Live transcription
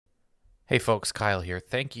Hey folks, Kyle here.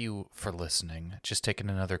 Thank you for listening. Just taking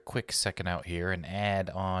another quick second out here and add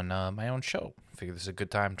on my own show. Figure this is a good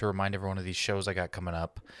time to remind everyone of these shows I got coming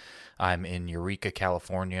up. I'm in Eureka,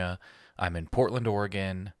 California. I'm in Portland,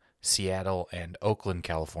 Oregon, Seattle, and Oakland,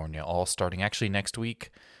 California, all starting actually next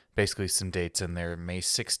week. Basically some dates in there. May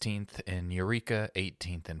 16th in Eureka,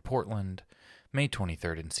 18th in Portland, May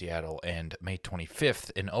 23rd in Seattle, and May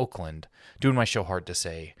 25th in Oakland. Doing my show Hard to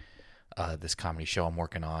Say, this comedy show I'm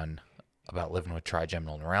working on about living with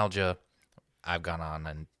trigeminal neuralgia. I've gone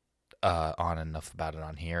on enough about it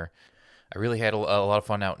on here. I really had a lot of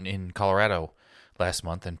fun out in Colorado last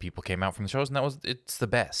month, and people came out from the shows, and it's the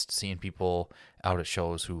best. Seeing people out at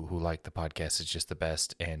shows who like the podcast is just the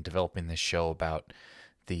best, and developing this show about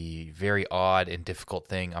the very odd and difficult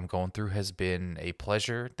thing I'm going through has been a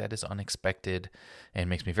pleasure that is unexpected and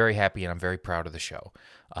makes me very happy, and I'm very proud of the show.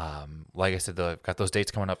 Like I said, I've got those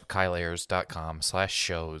dates coming up,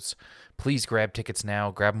 kyleayers.com/shows. Please grab tickets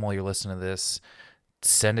now. Grab them while you're listening to this.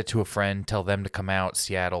 Send it to a friend. Tell them to come out.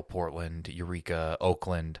 Seattle, Portland, Eureka,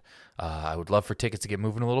 Oakland. I would love for tickets to get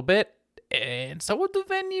moving a little bit. And so would the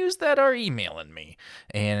venues that are emailing me.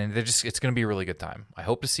 And it's going to be a really good time. I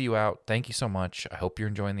hope to see you out. Thank you so much. I hope you're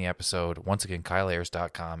enjoying the episode. Once again,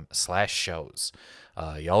 kyleayers.com/shows.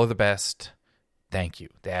 Y'all are the best. Thank you.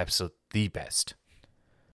 The best.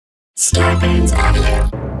 Scarpins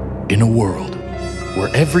Avenue. In a world where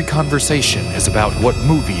every conversation is about what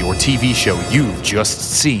movie or TV show you've just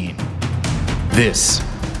seen, this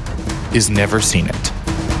is Never Seen It.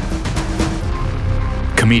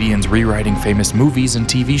 Comedians rewriting famous movies and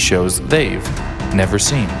TV shows they've never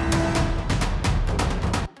seen.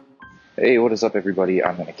 Hey, what is up, everybody?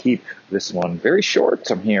 I'm going to keep this one very short.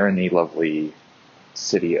 I'm here in the lovely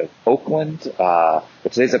city of Oakland. But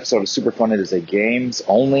today's episode is super fun. It is a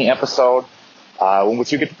games-only episode in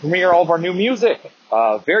which you get to premiere all of our new music.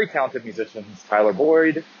 Very talented musicians, Tyler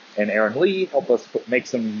Boyd and Aaron Lee, help us make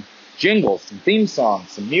some jingles, some theme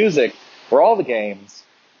songs, some music for all the games.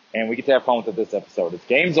 And we get to have fun with this episode. It's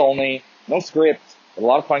games only, no script, a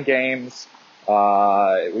lot of fun games.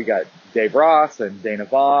 We got Dave Ross and Dana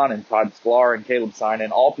Vaughn and Todd Sklar and Caleb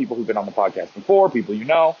Sinan, all people who've been on the podcast before, people you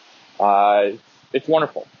know. It's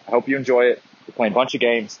wonderful. I hope you enjoy it. We're playing a bunch of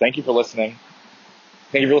games. Thank you for listening.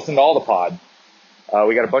 Thank you for listening to all the pod.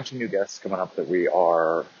 We got a bunch of new guests coming up that we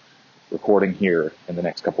are recording here in the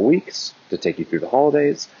next couple weeks to take you through the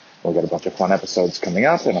holidays. We've got a bunch of fun episodes coming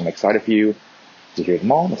up, and I'm excited for you to hear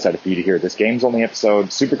them all. I'm excited for you to hear this games only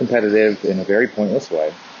episode, super competitive in a very pointless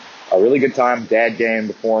way. A really good time, dad game,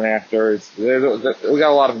 before and afters. We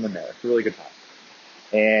got a lot of them in there. It's a really good time.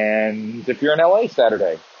 And if you're in LA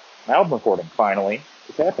Saturday, album recording, finally,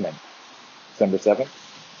 it's happening. December 7th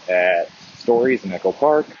at Stories in Echo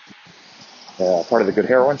Park. Part of the Good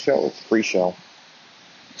Heroin Show. It's a free show.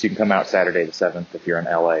 So you can come out Saturday the 7th if you're in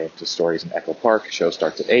LA to Stories in Echo Park. Show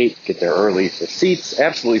starts at 8. Get there early for seats.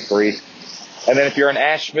 Absolutely free. And then if you're in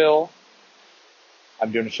Asheville,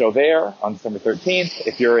 I'm doing a show there on December 13th.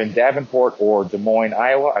 If you're in Davenport or Des Moines,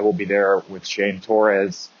 Iowa, I will be there with Shane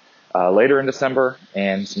Torres later in December,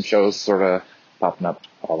 and some shows sort of popping up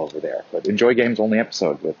all over there. But enjoy Games Only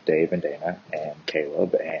episode with Dave and Dana and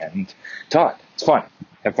Caleb and Todd. It's fun.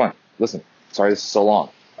 Have fun. Listen, sorry this is so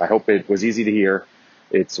long. I hope it was easy to hear.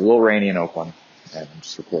 It's a little rainy in Oakland, and I'm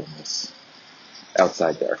just recording this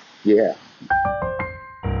outside there. Yeah.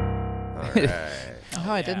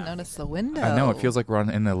 Oh, I didn't notice the window. I know, it feels like we're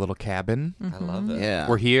in a little cabin. Mm-hmm. I love it. Yeah.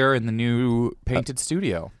 We're here in the new painted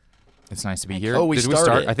studio. It's nice to be here. Oh, we Did started. we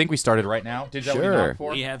start? I think we started right now. Did that what you knocked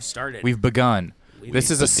for? We have started. We've begun. This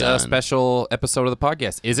is a begun. special episode of the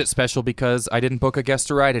podcast. Is it special because I didn't book a guest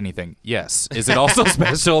to write anything? Yes. Is it also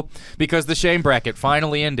special because the shame bracket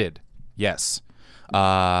finally ended? Yes.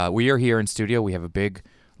 We are here in studio. We have a big,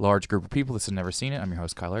 large group of people. This has Never Seen It. I'm your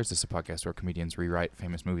host, Kyle Ayers. This is a podcast where comedians rewrite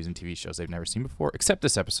famous movies and TV shows they've never seen before, except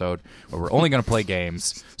this episode where we're only going to play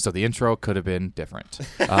games, so the intro could have been different.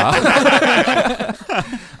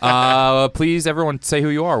 Please, everyone, say who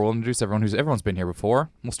you are. We'll introduce everyone everyone's been here before.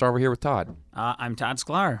 We'll start over here with Todd. I'm Todd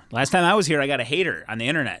Sklar. Last time I was here, I got a hater on the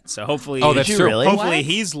internet, so hopefully, Oh, that's true. Really? hopefully What?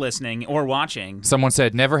 he's listening or watching. Someone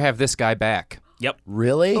said, never have this guy back. Yep,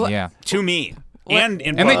 Really? Yeah. to me. And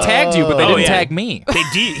And they tagged you, but they Oh, didn't yeah. tag me.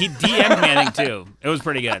 He DM'd me, I think, too. It was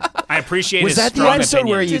pretty good. I appreciate Was his that the strong episode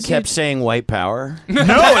where opinion. you kept saying white power? No, it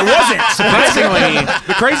wasn't. Surprisingly.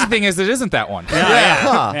 The crazy thing is, it isn't that one.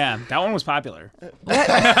 Yeah, that one was popular.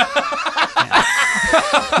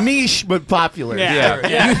 Niche, but popular. Yeah.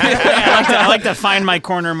 I like to find my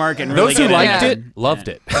corner market and really Those who get liked in it, loved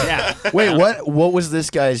it. Yeah. Wait, what was this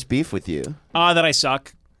guy's beef with you? That I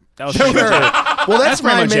suck. That was pretty much it. Well, that's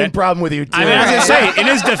pretty my much main it. problem with you, too. I mean, I was going to say, in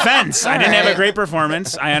his defense, I didn't have a great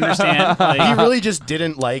performance. I understand. Like, He really just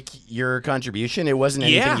didn't like your contribution. It wasn't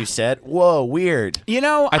anything Yeah. you said. Whoa, weird. you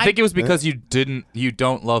know, I think it was because you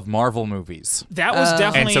don't love Marvel movies. that was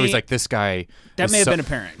definitely. And so he's like, this guy. that is may have so- been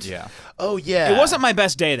apparent. Yeah. Oh, yeah. It wasn't my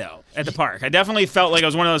best day though at the park. I definitely felt like it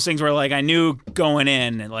was one of those things where like I knew going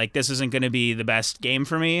in like this isn't going to be the best game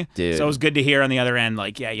for me. Dude. So it was good to hear on the other end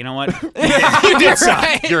like, yeah, you know what? You did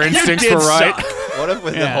suck. Your instincts You were did right. suck. What if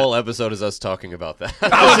the Yeah. whole episode is us talking about that?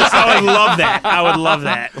 I would love that. I would love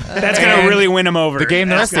that. That's going to And really win him over. The game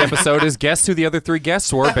the rest of the episode is guess who the other 3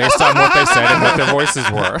 guests were based on what they said and what their voices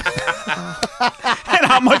were. and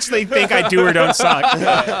how much they think I do or don't suck.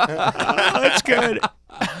 That's good.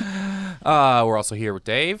 We're also here with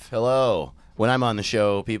Dave. Hello. When I'm on the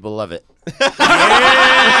show, people love it.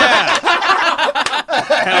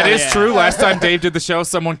 That is true. Last time Dave did the show,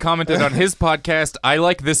 someone commented on his podcast, I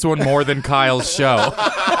like this one more than Kyle's show.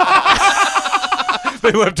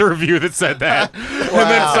 They left a review that said that. And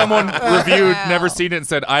then someone reviewed, never seen it, and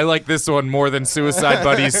said, I like this one more than Suicide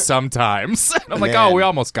Buddies sometimes. And I'm like, Man. oh, we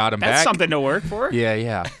almost got him That's back. something to work for.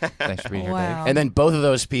 Yeah. Thanks for being here, Wow. And then both of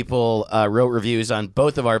those people wrote reviews on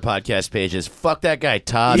both of our podcast pages. Fuck that guy,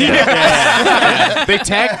 Todd. Dave. They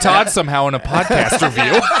tagged Todd somehow in a podcast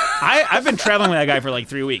review. I've been traveling with that guy for like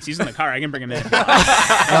 3 weeks. He's in the car. I can bring him in.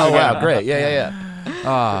 Oh, wow. Great.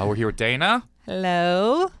 Yeah. We're here with Dana.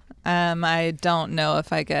 Hello. I don't know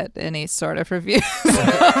if I get any sort of reviews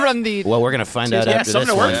from the. Well, we're going to find out Yeah, after something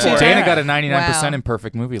this to work one. for. Dana Yeah. got a 99% Wow. in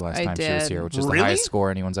Perfect Movie last I time she was did. here, which is the Really? highest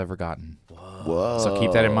score anyone's ever gotten. Whoa. So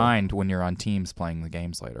keep that in mind when you're on teams playing the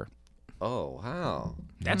games later. Oh, wow.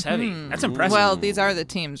 That's heavy. That's impressive. Well, these are the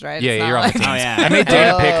teams, right? Yeah, It's not you're on the like- teams. Oh, yeah. I made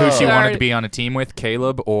Dana pick who she wanted Sorry. to be on a team with,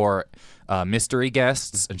 Caleb or mystery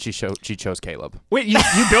guests, and she chose Caleb. Wait, you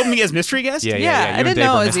built me as mystery guest? Yeah. Yeah, You I and didn't Dave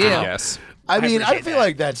know were it was mystery you. guests. I mean, I appreciate feel that.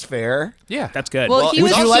 like that's fair. Yeah. That's good. Well, Well, he would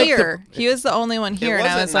was you like here. He was the only one here, it and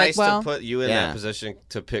I wasn't was nice like, well, to put you in Yeah. that position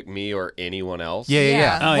to pick me or anyone else.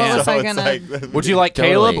 Yeah. Oh, what yeah. was So I it's gonna? like, Would you like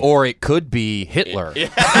Totally. Caleb, or it could be Hitler?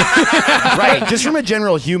 Right. Just from a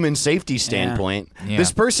general human safety standpoint, Yeah.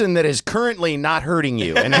 this person that is currently not hurting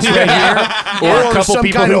you, and that's right here, Or a couple some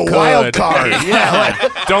people kind who of could. wild card. Yeah.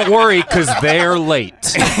 Don't worry, because they're late.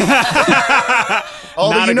 All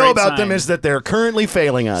Not that you a know great about them sign. is that they're currently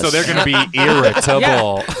failing us. So they're going to be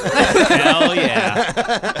irritable. Hell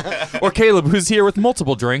yeah. Or Caleb, who's here with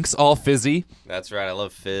multiple drinks, all fizzy. That's right. I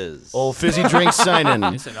love fizz. old fizzy drinks signing.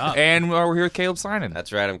 Listen up. And we're here with Caleb Sinan.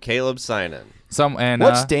 That's right. I'm Caleb Sinan.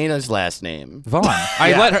 What's Dana's last name? Vaughn.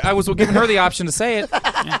 I was giving her the option to say it.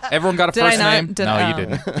 Everyone got a Did I first not? name. Did- No, you oh.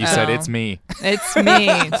 didn't. You said Oh. it's me, It's me,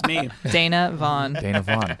 It's me. Dana Vaughn. Dana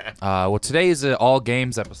Vaughn. Well, today is an all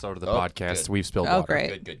games episode of the podcast. good. We've spilled Oh, water.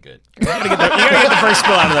 great. Good. You gotta get the first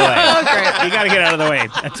spill out of the way. Oh, great. You gotta get out of the way.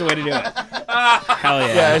 That's the way to do it. Hell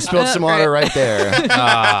yeah. Yeah, I spilled some Great. water right there. From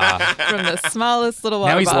the smallest little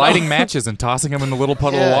water Now he's bottle. lighting matches and tossing them in the little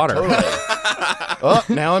puddle of water. Totally. Oh,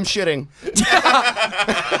 now I'm shitting.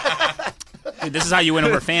 Dude, this is how you win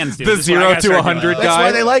over fans, dude. The This is what I 0 gotta to start doing. 100 That's guy.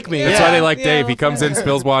 why they like me. That's yeah. why they like Yeah, Dave. He well, comes in,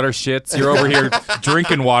 spills water, shits. You're over here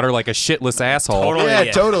drinking water like a shitless asshole. Total Yeah,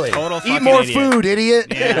 idiot. totally. Total Eat fucking more idiot. food, idiot.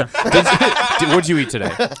 Yeah. What'd you eat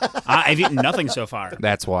today? I've eaten nothing so far.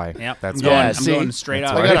 That's why. Yep. That's I'm why. going, Yeah, I'm see? going straight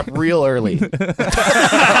That's up. I got up real early.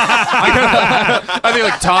 I think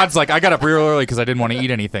like Todd's like, I got up real early because I didn't want to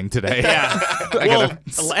eat anything today. Yeah. I Well, gotta-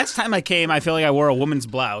 the last time I came, I feel like I wore a woman's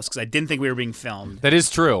blouse because I didn't think we were being filmed. That is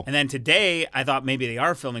true. And then today, I thought maybe they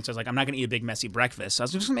are filming, so I was like, I'm not going to eat a big messy breakfast. So I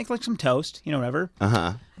was just going to make like some toast, whatever.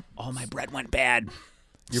 Uh-huh. Oh, my bread went bad.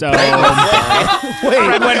 So bread Wait,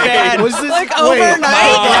 went bad. was this Like wait, overnight?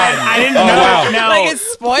 I didn't know. wow. No. Like it's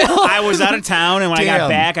spoiled. I was out of town, and when I got Damn.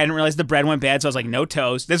 back, I didn't realize the bread went bad, so I was like, no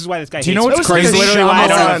toast. This is why this guy Do you hates know what's toast. crazy? This is literally why I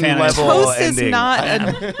don't have a Shyamalan fan of level. Toast is ending. not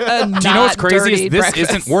a Do you know what's crazy? dirty Is this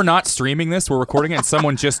breakfast. isn't. We're not streaming this. We're recording it, and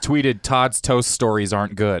someone just tweeted Todd's toast stories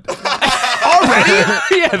aren't good. Already?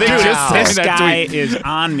 Yeah, they just sent This that guy tweet. is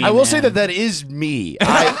on me. I will man. say that is me.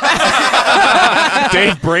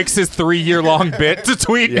 Dave breaks his 3-year-long bit to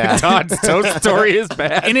tweet Yeah. Todd's toast story is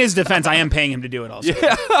bad. In his defense, I am paying him to do it also.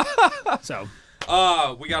 So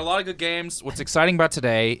We got a lot of good games. What's exciting about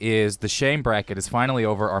today is the shame bracket is finally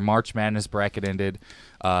over. Our March Madness bracket ended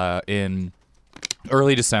in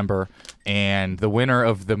early December, and the winner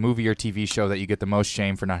of the movie or TV show that you get the most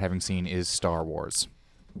shame for not having seen is Star Wars.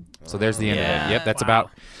 So there's the end of it. Yep, that's Wow.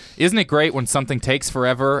 about. Isn't it great when something takes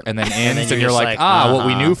forever and then ends, then and you're you're just like, like, what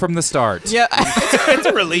we knew from the start. Yeah. it's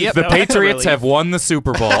a relief. The though. It's a Patriots relief. have won the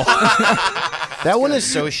Super Bowl. That one is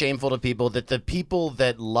so shameful to people that the people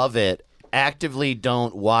that love it actively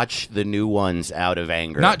don't watch the new ones out of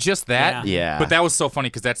anger. Not just that, Yeah. but that was so funny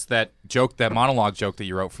because that's that joke, that monologue joke that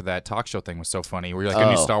you wrote for that talk show thing was so funny. Where you're like, a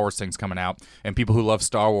new Star Wars thing's coming out, and people who love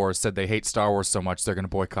Star Wars said they hate Star Wars so much they're going to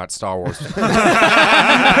boycott Star Wars.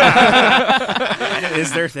 That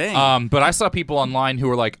is their thing. But I saw people online who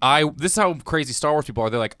were like, this is how crazy Star Wars people are.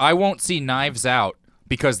 They're like, I won't see Knives Out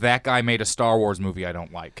because that guy made a Star Wars movie I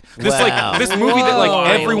don't like. This Wow. this movie that Whoa.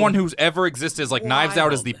 everyone who's ever existed is like Knives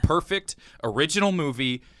Out is the perfect original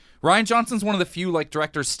movie. Rian Johnson's one of the few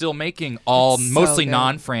directors still making mostly good.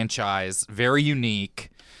 non-franchise, very unique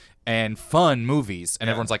and fun movies, and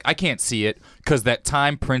everyone's like, I can't see it because that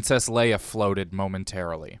time Princess Leia floated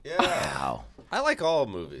momentarily. Wow. I like all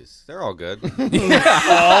movies. They're all good. All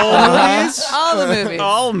movies? All the movies.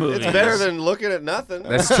 All movies. It's better than looking at nothing.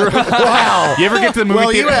 That's true. Wow. You ever get to the movie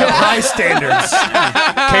Well, you theater? have high standards.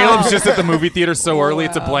 Caleb's just at the movie theater so early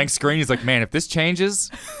it's a blank screen. He's like, man, if this changes,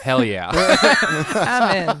 hell yeah.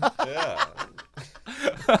 I'm in.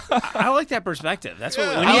 I like that perspective. That's what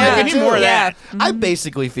we I need. like We it need too. more of Yeah. that. I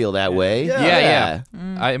basically feel that way. Yeah.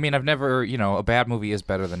 I mean, I've never, a bad movie is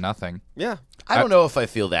better than nothing. Yeah. I don't know if I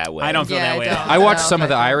feel that way. I don't feel Yeah, that I way. don't. I watched No, some of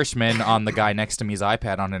The but- Irishman on the guy next to me's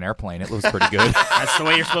iPad on an airplane. It was pretty good. That's the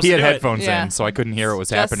way you're supposed He to had do it. headphones Yeah. in, so I couldn't hear what was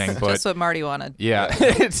Just- happening. But just what Marty wanted. yeah,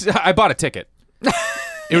 I bought a ticket.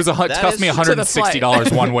 It was cost me is-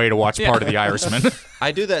 $160 one way to watch part of The Irishman.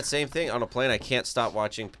 I do that same thing on a plane. I can't stop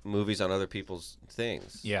watching movies on other people's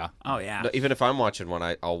things. Yeah. Oh, yeah. No, even if I'm watching one,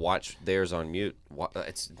 I'll watch theirs on mute.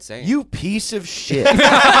 It's insane. You piece of shit.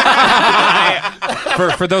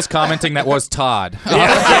 For those commenting, that was Todd.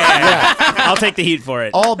 I'll take the heat for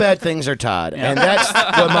it. All bad things are Todd, and that's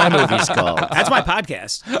what my movie's called. That's my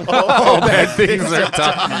podcast. All bad things are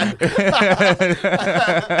Todd.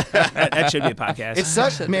 That should be a podcast. It's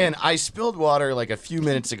such, man, I spilled water like a few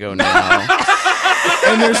minutes ago now.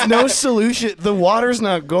 And there's no solution. The water's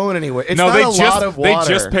not going anywhere. It's not they a lot of water.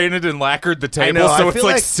 They just painted and lacquered the table, know, I so it's feel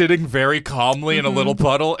like like- sitting very calmly in a little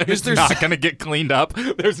puddle, and it's there's- not going to get cleaned up.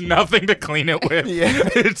 There's nothing to clean it with. Yeah.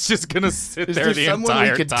 It's just going to sit Is there there the someone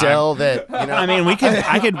entire we could time. tell that, I mean,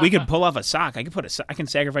 we could pull off a sock. I can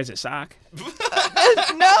sacrifice a sock.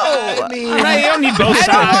 No. You don't need both I socks.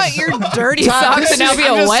 don't want your dirty socks to now be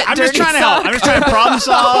a wet, I'm just dirty trying to help. sock. I'm just trying to problem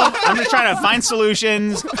solve. I'm just trying to find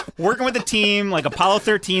solutions. Working with the team, like Apollo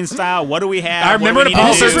 13 style. What do we have? I remember What do we in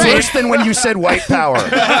need to Apollo do? 13 worse than when you said white power.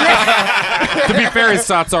 To be fair, his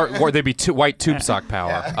socks they'd be white tube sock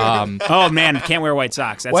power. Oh man, can't wear white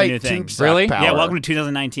socks. That's a new White thing. tube sock Really? power. Yeah, welcome to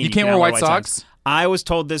 2019. You can't cannot wear white socks? I was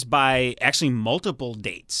told this by actually multiple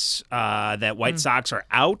dates that white socks are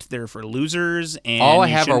out. They're for losers. And All I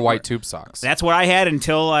you have are shouldn't white wear- tube socks. That's what I had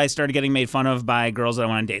until I started getting made fun of by girls that I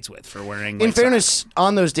went on dates with for wearing white In fairness, socks.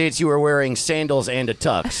 on those dates, you were wearing sandals and a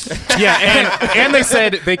tux. Yeah, and they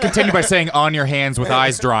said they continued by saying on your hands with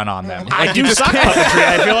eyes drawn on them. I do sock puppetry.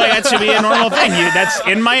 I feel like that should be a normal thing. That's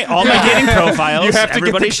in all my dating profiles. You have to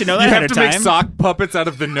Everybody should know that you ahead have of to time. make sock puppets out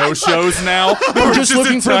of the no-shows now. We're just just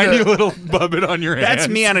looking a for tiny the- little puppet on your hands. That's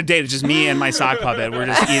me on a date. It's just me and my sock puppet. We're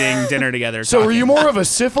just eating dinner together. So were talking. you more of a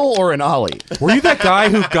Syphil or an Ollie? Were you that guy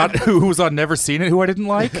who was on Never Seen It who I didn't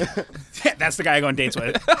like? That's the guy I go on dates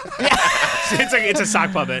with. It's a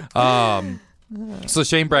sock puppet. So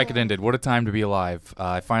Shane Brackett ended. What a time to be alive.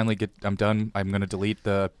 I'm done. I'm going to delete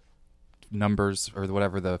the numbers or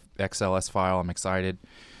whatever, the XLS file. I'm excited.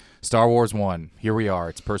 Star Wars 1. Here we are.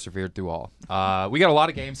 It's persevered through all. We got a lot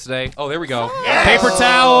of games today. Oh, there we go. Paper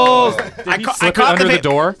towels. Did he slip it under the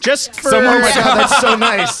door? Just for Oh my God, that's so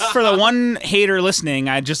nice. for the one hater listening,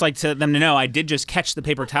 I'd just like them to know I did just catch the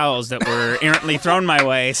paper towels that were errantly thrown my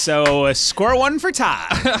way. So score one for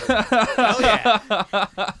Todd. Hell yeah.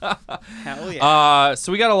 Hell yeah.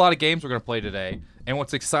 So we got a lot of games we're going to play today. And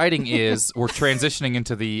what's exciting is we're transitioning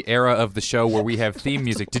into the era of the show where we have theme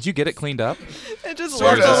music. Did you get it cleaned up? It just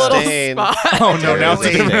There's left a a little stain. spot. Oh, no. Now it's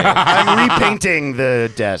a different... I'm repainting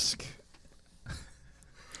the desk.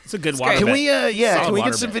 It's a good water Can bet. we, Solid can we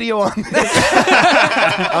water get some bet. video on this?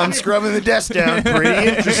 I'm scrubbing the desk down. Pretty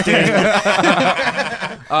interesting.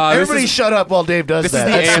 Everybody shut up while Dave does that.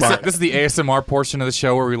 That's smart. This is the ASMR portion of the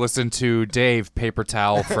show where we listen to Dave paper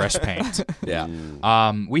towel fresh paint. Yeah.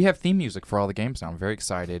 We have theme music for all the games now. I'm very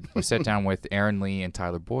excited. We sat down with Aaron Lee and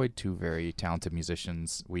Tyler Boyd, two very talented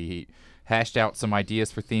musicians. We hashed out some ideas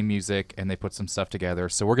for theme music, and they put some stuff together.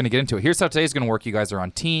 So we're going to get into it. Here's how today's going to work. You guys are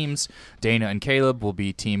on teams. Dana and Caleb will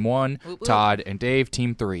be team 1. Whoop, whoop. Todd and Dave,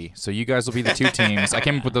 team 3. So you guys will be the two teams. I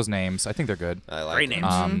came up with those names. I think they're good. I like Great it.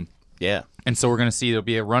 names. Yeah. And so we're going to see there'll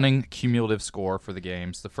be a running cumulative score for the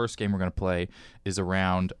games. The first game we're going to play is a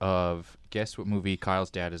round of guess what movie Kyle's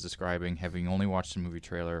dad is describing, having only watched the movie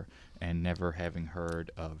trailer and never having heard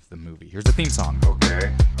of the movie. Here's the theme song.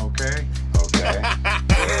 Okay.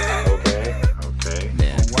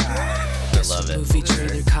 Man. I love it. Movie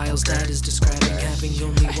trailer Kyle's dad is describing, having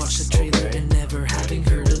only watched the trailer and never having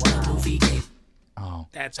heard of the movie game. Oh.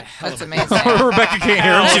 That's a hell That's of a amazing. Rebecca can't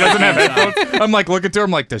hear him. She doesn't have headphones. I'm like looking to her.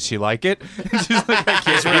 I'm like, does she like it? She's like, I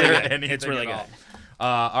can't hear anything It's really at good.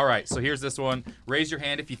 all. All right, so here's this one. Raise your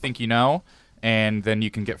hand if you think you know, and then you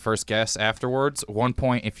can get first guess afterwards. 1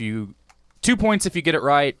 point if you... 2 points if you get it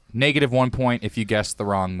right. -1 point if you guess the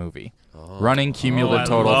wrong movie. Running cumulative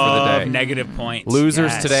total for the day. Negative points.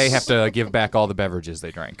 Losers Yes. today have to give back all the beverages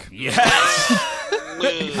they drank. Yes.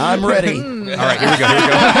 I'm ready. All right, here we go.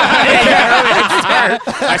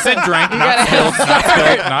 I said drank,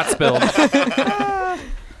 not spilled.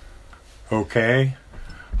 Okay.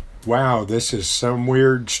 Wow, this is some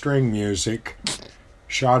weird string music.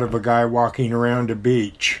 Shot of a guy walking around a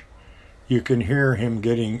beach. You can hear him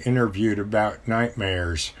getting interviewed about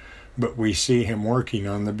nightmares, but we see him working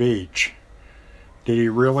on the beach. Did he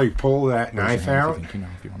really pull that knife out? If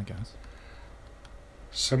you want to guess.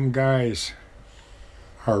 Some guys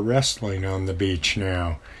are wrestling on the beach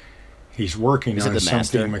now. He's working Is it on the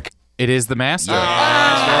something. Master? It is the Master. Wait,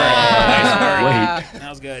 That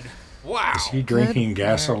was good. is he drinking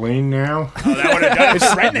gasoline now? Oh, that would have done it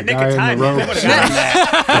right in the The nick guy of in time. the Man. That robes. would have gotten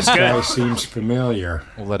that. This guy seems familiar.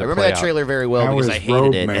 We'll let I it remember play that out. trailer very well How because is I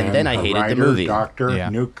hated it, Roadman and then I a hated writer, the movie. doctor, Yeah.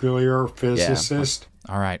 nuclear physicist?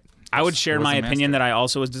 All right. I would share Was my the opinion Master. that I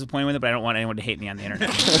also was disappointed with it, but I don't want anyone to hate me on the internet.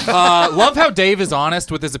 Love how Dave is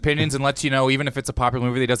honest with his opinions and lets you know, even if it's a popular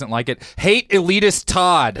movie that he doesn't like it. Hate elitist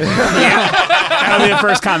Todd. That'll be the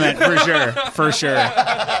first comment, for sure. For sure.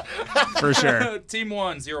 For sure. Team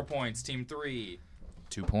 1, 0 points. Team 3,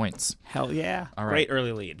 2 points. Hell yeah. All right. Great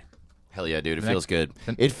early lead. Hell yeah, dude. It Next- feels good.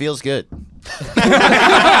 It feels good.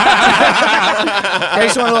 I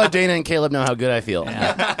just want to let Dana and Caleb know how good I feel.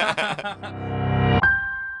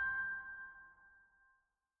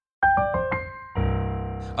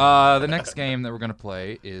 The next game that we're going to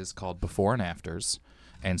play is called Before and Afters.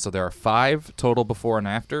 And so there are 5 total before and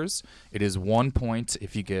afters. It is 1 point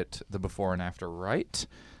if you get the before and after right.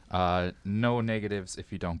 No negatives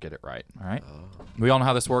if you don't get it right. All right? We all know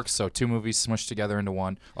how this works. So 2 movies smushed together into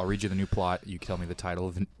one. I'll read you the new plot. You tell me the title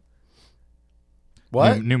of the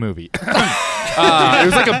What? new movie. It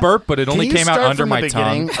was like a burp, but it only Can you came out start under from my the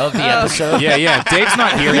tongue. beginning of the episode? Yeah. Dave's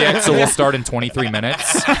not here yet, so we'll start in 23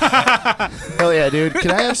 minutes. Hell yeah, dude.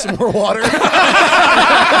 Can I have some more water?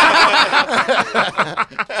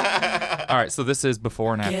 All right, so this is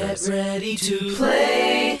before and Get afters. ready to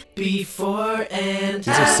play before and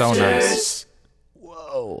These are so nice. afters.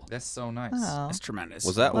 Whoa. That's so nice. Oh. That's tremendous.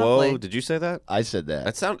 Was that Lovely. whoa? Did you say that? I said that.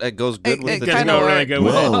 It goes good It- with it the Does kinda go tune? really good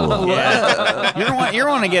with it. Whoa. Yeah. You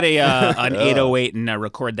want to get an 808 and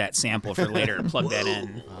record that sample for later and plug that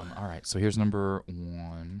in. All right, so here's number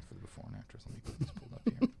 1 for the before and afters. Let me put this pulled up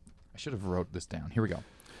here. I should have wrote this down. Here we go.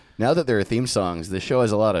 Now that there are theme songs, the show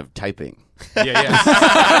has a lot of typing. Yeah.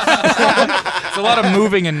 It's a lot of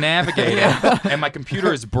moving and navigating. And my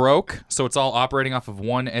computer is broke, so it's all operating off of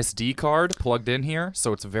one SD card plugged in here,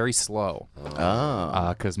 so it's very slow.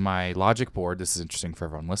 Oh. Because my logic board, this is interesting for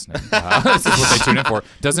everyone listening, this is what they tune in for,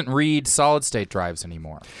 doesn't read solid state drives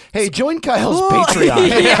anymore. Hey, join Kyle's Patreon.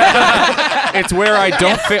 It's where I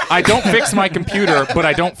don't fix my computer, but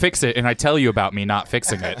I don't fix it, and I tell you about me not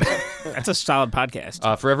fixing it. That's a solid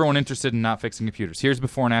podcast. For everyone interested in not fixing computers, here's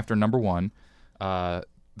before and after number 1. The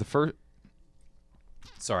first.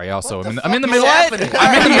 Sorry, also I'm in the middle. I'm in the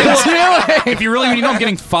middle. If you really want to know, I'm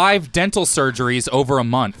getting 5 dental surgeries over a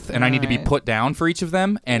month, and I need to be put down for each of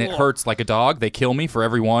them, and it hurts like a dog. They kill me for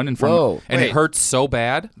every one, and Whoa, and wait. it hurts so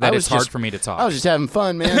bad that it's hard for me to talk. I was just having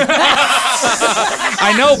fun, man.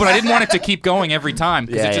 I know, but I didn't want it to keep going every time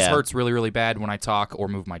because Yeah, it just yeah. hurts really, really bad when I talk or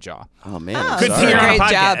move my jaw. Oh, man. Oh, I'm Good sorry. thing you're on a Great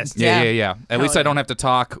job. podcast. Yeah. At least I don't have to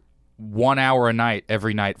talk 1 hour a night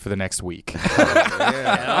every night for the next week.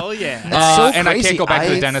 Hell yeah. That's so And I crazy. can't go back to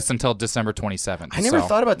the I've- dentist until December 27th. I never so.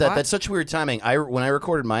 thought about that. What? That's such weird timing. When I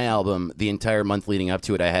recorded my album, the entire month leading up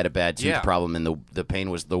to it, I had a bad tooth Yeah. problem, and the pain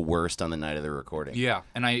was the worst on the night of the recording. Yeah,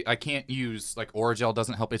 and I can't use, like, Oragel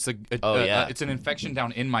doesn't help. It's Yeah. it's an infection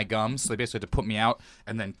down in my gums, so they basically had to put me out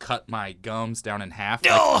and then cut my gums down in half,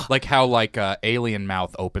 like how alien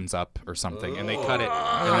mouth opens up or something, and they cut it,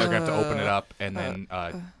 and they're gonna have to open it up and then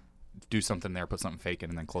do something there, put something fake in,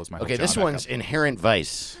 and then close my. Okay, hook this job back one's up. Inherent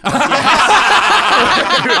Vice.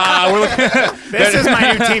 This is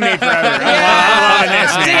my new teammate forever. I'm loving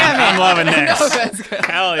this, man. I'm loving this.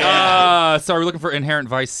 Hell yeah. So we're looking for Inherent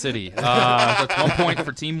Vice City. That's 1 point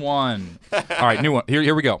for Team 1. All right, new one.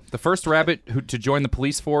 Here we go. The first rabbit to join the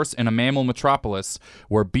police force in a mammal metropolis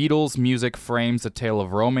where Beatles music frames a tale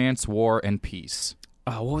of romance, war, and peace.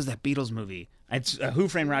 What was that Beatles movie? It's Who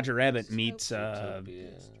Framed Roger Rabbit meets.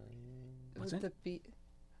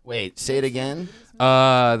 Wait, say it again.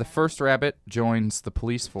 The first rabbit joins the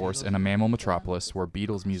police force in a mammal metropolis where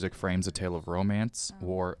Beatles music frames a tale of romance,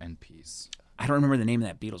 war, and peace. I don't remember the name of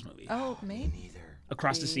that Beatles movie. Oh, maybe.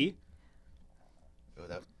 Across the Sea?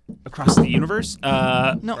 Across the Universe?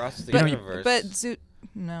 No, Across the but, universe. but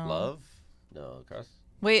no. Love? No, across.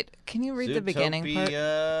 Wait, can you read the beginning part?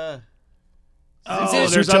 Zootopia.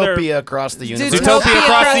 There's Zootopia across the universe. Zootopia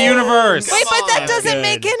across the universe. Wait, but that doesn't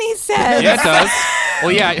make any sense. Yeah, it does.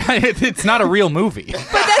 Well, yeah, it's not a real movie. But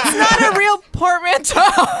that's not a real portmanteau.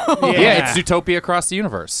 Yeah, it's Zootopia across the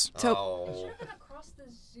universe.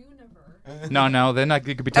 No, then I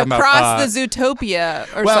could be talking Across about the Zootopia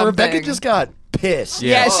or Wow, something. Rebecca just got pissed.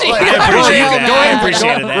 Yeah, she I appreciate that. I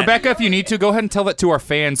appreciated that. Rebecca, if you need to, go ahead and tell that to our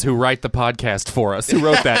fans who write the podcast for us, who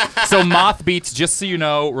wrote that. So Moth Beats, just so you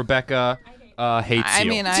know, Rebecca hates I you.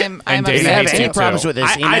 mean, I'm and upset. Dana have hates any you too. problems with this?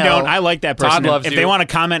 I don't. I like that person. Todd loves if you. they want to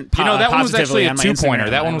comment You know, that one was actually positively a on my 2-pointer. Instagram,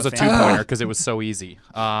 That one I'm was a fan. 2-pointer because it was so easy.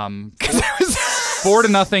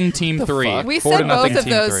 4-0, Team 3. We 4-0, said both of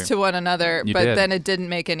Team those 3. to one another, You but did. then it didn't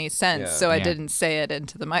make any sense, so I Yeah. didn't say it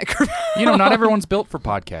into the microphone. You know, not everyone's built for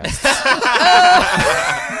podcasts.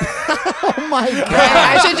 Oh my god.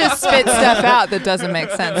 I should just spit stuff out that doesn't make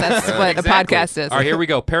sense. That's what a podcast is. All right, here we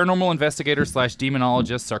go. Paranormal investigators /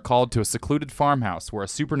 demonologists are called to a secluded farmhouse where a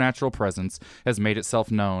supernatural presence has made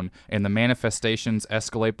itself known, and the manifestations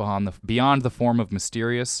escalate beyond the form of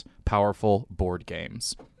mysterious, powerful board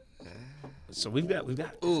games. So we've got.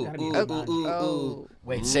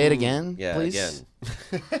 Wait, say it again, Yeah, please. again.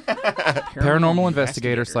 Paranormal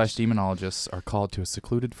investigators / demonologists are called to a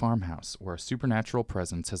secluded farmhouse where a supernatural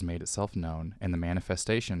presence has made itself known, and the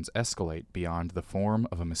manifestations escalate beyond the form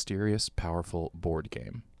of a mysterious, powerful board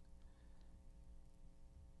game.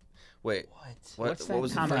 Wait. What's that What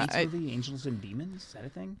was the Tom first? Hanks movie? Angels and Demons? Is that a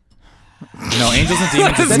thing? No, Angels and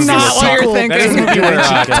Demons is That's a not what you're That is a thinking. movie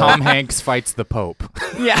where Tom Hanks fights the Pope.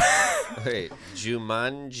 Yeah. Wait.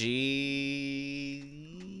 Jumanji.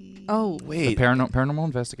 Oh, The Wait. paranormal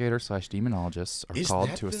investigators / demonologists are Is called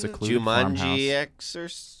that to a the secluded Jumanji farmhouse.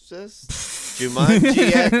 Exorcist?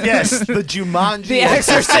 Jumanji Yes, the Jumanji. The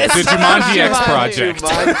Exorcist. The Jumanji X Jumanji. Project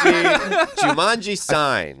Jumanji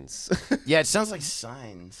Signs. Yeah, it sounds like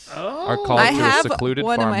signs. are called I to a have secluded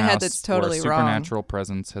one in my farmhouse head that's totally where a wrong. supernatural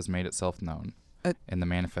presence has made itself known, and the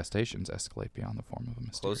manifestations escalate beyond the form of a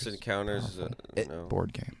mysterious Close Encounters. No.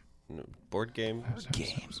 board game. No. Board game.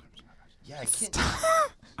 Yeah, I can't.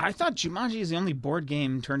 I thought Jumanji is the only board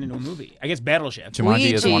game turned into a movie. I guess Battleship.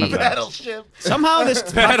 Jumanji is one of them. Battleship. Somehow this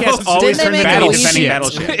podcast always Didn't they turns into make me a defending Ouija?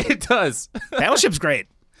 Battleship. It does. Battleship's great.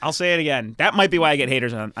 I'll say it again. That might be why I get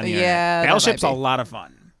haters on the internet. Yeah, that Battleship's might a be. lot of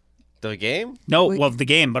fun. The game? No, well, the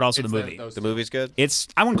game, but also the movie. The movie's good? It's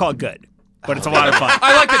I wouldn't call it good, but it's a lot of fun.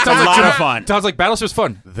 I like that. It's a lot of fun. Todd's like, Battleship's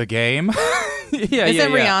fun. The game? yeah,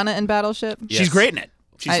 Isn't yeah. Rihanna in Battleship? She's great in it.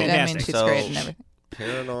 She's I mean, fantastic. she's So- great in everything.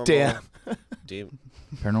 Paranormal. Damn.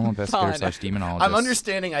 Paranormal investigators Todd. / demonologists. I'm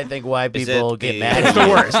understanding, I think, why Is people it get the- mad It's at the you.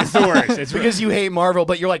 worst. It's the worst. It's Because you hate Marvel,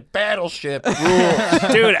 but you're like, Battleship rules.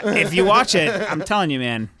 Dude, if you watch it, I'm telling you,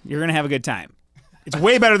 man, you're gonna have a good time. It's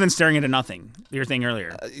way better than staring into nothing. Your thing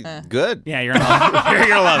earlier. Good. Yeah, you're gonna love it. You're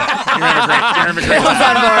gonna love it. You're gonna have a great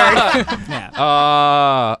time. Yeah.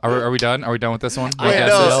 Are we done? Are we done with this one? Wait, guess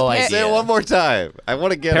no, it's- no say idea. it one more time. I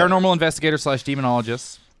want to get Paranormal investigators /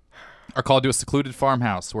 demonologists are called to a secluded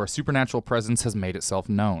farmhouse where a supernatural presence has made itself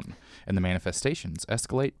known, and the manifestations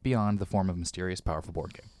escalate beyond the form of a mysterious, powerful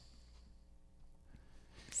board game.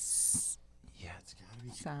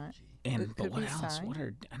 And but Could what be else? sign. What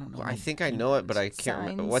are I don't know. Well, I think I know it, but I can't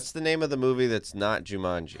remember. Signs. What's the name of the movie that's not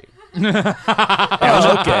Jumanji?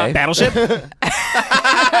 Okay. Battleship?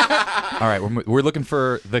 All right, we're looking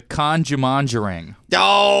for the Conjumanjering.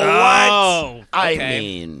 Oh, I okay.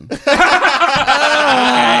 mean. Give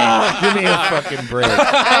me a fucking break.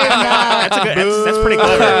 That's a good. That's pretty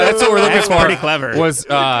clever. That's what we're looking That's for. pretty clever. Was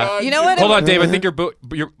You know what? hold on, Dave. I think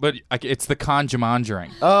but it's the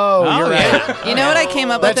Conjumanjering. Oh, you're right. You know what I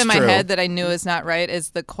came up with That's in my true. head that I knew is not right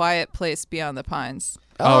is The Quiet Place Beyond the Pines.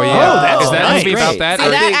 Oh yeah, that's is that nice. movie about Great. that? See, I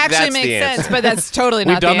that think actually that's makes the answer. sense, but that's totally We've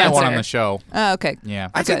not done the that one answer. on the show. Oh, okay. Yeah.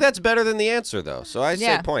 I think that's better than the answer, though. So I say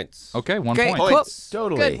Yeah. points. Okay, 1 Great. point. Cool. Points.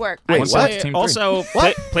 Totally. Good work. Wait, One what? to Team 3. Also,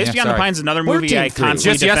 Place Yeah, Beyond the sorry. Pines is another We're movie I Team 3.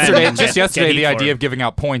 constantly Just defend yesterday, and just get yesterday, heat the for. idea of giving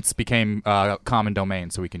out points became common domain,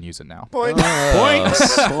 so we can use it now. Points.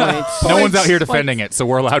 Points. Points. No one's out here defending it, so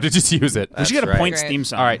we're allowed to just use it. We should get a right. points Great. theme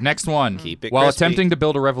song. All right, next one. Keep it While crispy. attempting to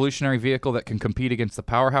build a revolutionary vehicle that can compete against the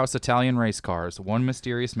powerhouse Italian race cars, one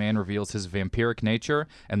mysterious man reveals his vampiric nature,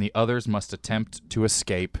 and the others must attempt to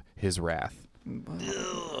escape his wrath.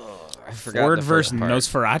 I forgot Ford the versus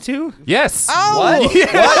first part. Yes. Nosferatu?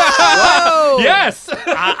 Yes.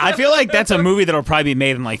 I feel like that's a movie that'll probably be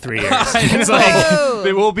made in like 3 years. It's like,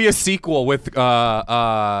 There will be a sequel with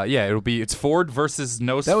it's Ford versus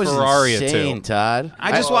That was Nosferatu. insane, Todd.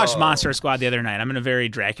 I just watched Monster Squad the other night. I'm in a very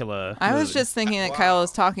Dracula I was mood. just thinking that Kyle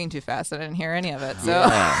was talking too fast. I didn't hear any of it. So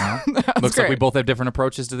Yeah. that's Looks like we great. both have different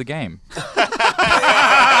approaches to the game.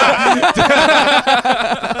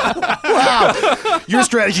 Wow. Your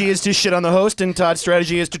strategy is to shit on the host, and Todd's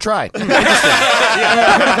strategy is to try.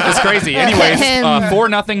 It's crazy. Anyways,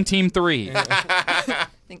 4-0 Team 3.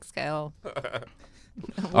 Thanks, Kyle.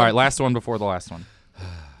 All right, last one before the last one.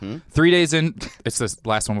 3 days in, it's the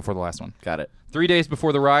last one before the last one. Got it. 3 days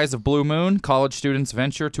before the rise of Blue Moon, college students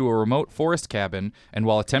venture to a remote forest cabin, and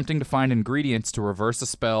while attempting to find ingredients to reverse a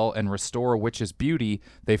spell and restore a witch's beauty,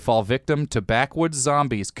 they fall victim to backwoods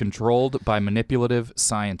zombies controlled by manipulative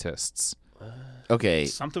scientists. Okay.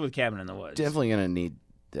 Something with Cabin in the Woods. Definitely gonna need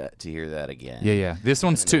to hear that again. Yeah. This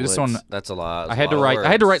one's too. This one. That's a lot. I had to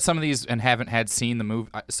write some of these and haven't had seen the movie,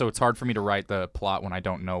 so it's hard for me to write the plot when I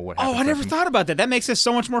don't know what happens. Oh, I never thought about that. That makes this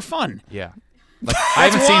so much more fun. Yeah. Like, I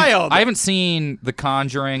wild. haven't seen The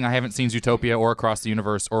Conjuring. I haven't seen Zootopia or Across the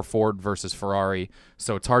Universe or Ford versus Ferrari.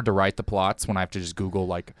 So it's hard to write the plots when I have to just Google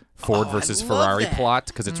like Ford versus Ferrari plot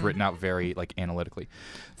because it's written out very like analytically.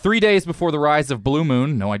 3 days before the rise of Blue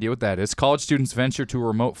Moon, no idea what that is, college students venture to a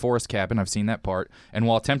remote forest cabin. I've seen that part. And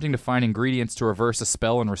while attempting to find ingredients to reverse a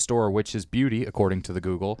spell and restore a witch's beauty, according to the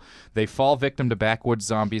Google, they fall victim to backwoods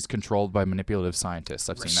zombies controlled by manipulative scientists.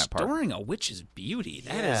 I've seen that part. Restoring a witch's beauty.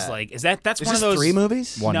 That is like, that's Is one this of those 3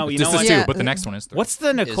 movies? One. No, you this know is what? 2, but the next one is 3. What's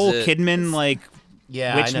the Nicole it- Kidman like?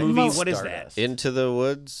 Yeah. Which I know. movie? What is that? Into the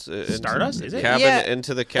Woods. Stardust, is it? Cabin Yeah.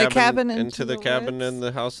 into the cabin. Cabin into into the the cabin woods. in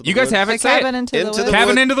the house of the You guys woods. have The it? Say cabin it. into Into the the woods. Cabin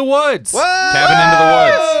Woods. into the Woods. What? Cabin into the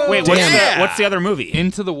Woods. Wait, what's the other movie?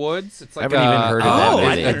 Into the Woods. It's I like haven't even heard of Oh, that I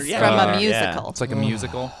movie. didn't- It's yeah. from Uh, a musical. It's like a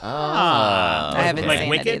musical. Ah, I haven't like seen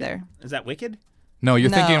Wicked? it either. Is that Wicked? No, you're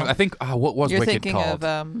No. thinking. I think. What was You're Wicked thinking called?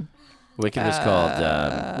 of Wicked was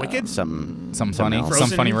called Wicked? some some funny, else. some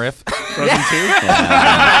Frozen? funny riff. Frozen 2?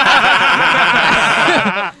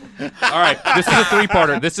 All right, this is a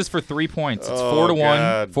 3-parter. This is for 3 points. It's 4-1.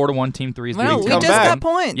 God. 4-1. Team 3 is No, leading. we come just back. got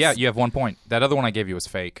points. Yeah, you have 1 point. That other one I gave you was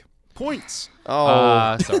fake. Points.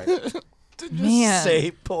 Oh, Sorry. Man.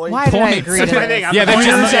 Say point. Why did I Points. agree to That's my this? thing. I'm Yeah, trying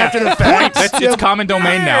that's to- after the fact. It's common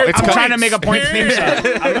domain now. It's I'm com- trying to make a point theme song.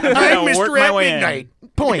 I'm trying to work my way in.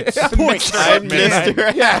 Points. Points. I'm Mr.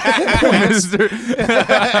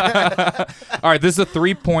 All right, this is a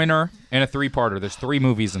 3-pointer and a 3-parter. There's 3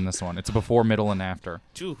 movies in this one. It's a before, middle, and after.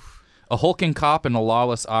 A hulking cop and a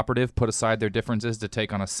lawless operative put aside their differences to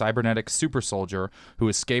take on a cybernetic super soldier who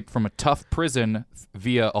escaped from a tough prison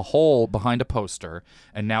via a hole behind a poster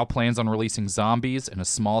and now plans on releasing zombies in a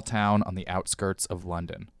small town on the outskirts of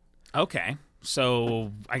London. Okay.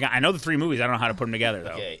 So I know the 3 movies. I don't know how to put them together,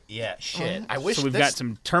 though. Okay, yeah, shit. I wish So we've got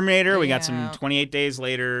some Terminator. We got some Yeah. 28 Days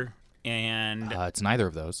Later. And It's neither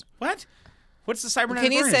of those. what? What's the cybernetic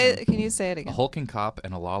Can you organism? say? Can you say it A again? hulking cop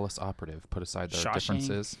and a lawless operative put aside their Shawshank.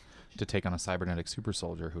 differences to take on a cybernetic super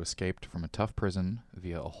soldier who escaped from a tough prison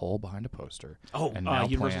via a hole behind a poster. Oh, and now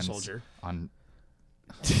Universal plans Soldier. on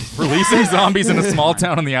releasing zombies in a small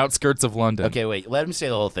town on the outskirts of London. Okay, wait. Let him say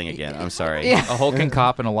the whole thing again. I'm sorry. Yeah. A hulking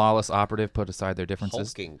cop and a lawless operative put aside their differences.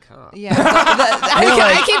 hulking cop. Yeah.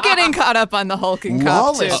 I keep getting caught up on the hulking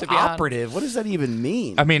cop too. Lawless To be honest. operative. What does that even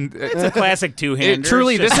mean? I mean, It's a classic two-hander.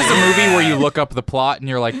 truly, It's this just- is a movie where you look up the plot and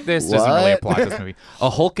you're like, this isn't really a What? plot to this movie. A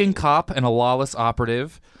hulking cop and a lawless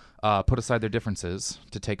operative put aside their differences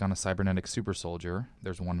to take on a cybernetic super soldier.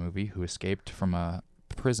 There's one movie who escaped from a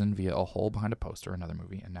prison via a hole behind a poster, another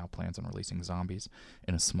movie, and now plans on releasing zombies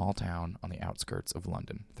in a small town on the outskirts of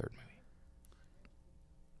London. Third movie.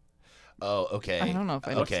 Oh, okay. I don't know if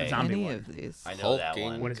I know Okay. any one? of these. I know that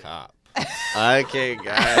Hulking one. cop. Okay,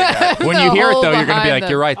 got it. When you hear it, hole though, you're going to be behind like,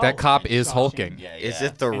 you're right, that Oh, cop is Shawshank. hulking. Yeah, Is yeah.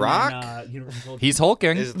 it The And Rock? then, Universal Soldier. He's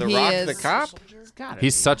hulking. Is The He Rock is- the cop?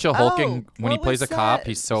 He's such a hulking. When he what plays a was cop, that?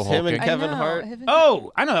 he's so Him and hulking. Kevin I know. Hart?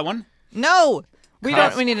 Oh, I know that one. No.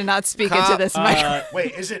 We need to not speak into this mic.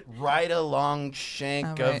 Wait, is it Ride Along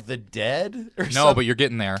Shank Oh, right. of the Dead? Or No, but you're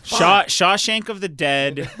getting there. Shawshank of the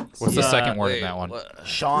Dead. What's the second word in that one?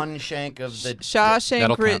 Shawshank of the Shawshank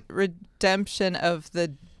That'll count. Redemption of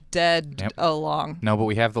the Dead Yep. along. No, but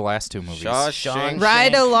we have the last two movies. Shawshank.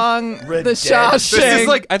 Ride along the Redemption. Shawshank. This is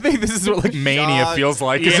like I think this is what like mania Shaw- feels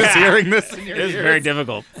like. Is just hearing this. In your It's ears. very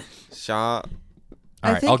difficult. Shaw.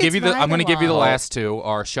 All right, think I'll give it's you the. I'm Ride going to give you the Along. last two.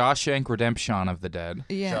 Are Shawshank Redemption of the Dead.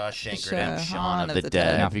 Yeah. Shawshank Redemption of the Now,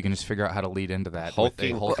 Dead. if you can just figure out how to lead into that,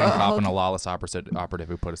 Hulking- with a hulking cop and a lawless operative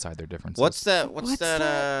who put aside their differences. What's that? What's that?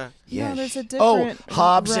 that? Yeah. No, there's a Oh, different.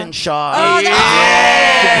 Hobbs and Shaw. Oh,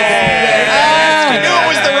 I knew it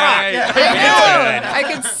was The Rock. I know. I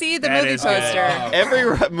could see the That movie is good. poster. Every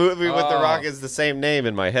movie with The Rock is the same name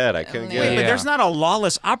in my head. I couldn't get Wait, it. but Yeah. there's not a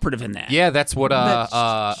lawless operative in that. Yeah, that's what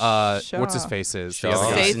Shaw. what's his face is. Shaw. The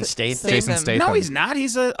other guy. Jason Statham. Jason Statham. No, he's not.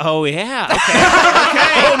 He's a. Oh yeah. Okay.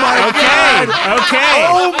 Oh my God. Okay.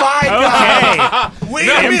 Oh my God! Okay. Wait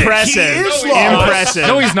a minute, Impressive. he is lost. Impressive.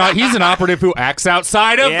 No, he's not. He's an operative who acts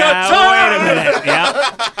outside of the Yeah, time. wait a minute. Yeah.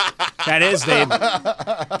 That is they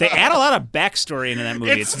add a lot of backstory into that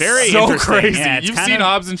movie. It's very so interesting. crazy. Yeah, it's You've kind seen of-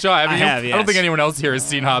 Hobbs and Shaw, haven't I you? have, I don't think yes. anyone else here has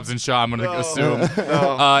seen Hobbs and Shaw. I'm going to assume.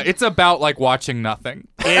 It's about like watching nothing.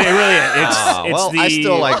 It really is. It's well, the, I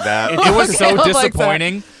still like that. It was so I like that.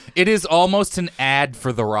 disappointing. It is almost an ad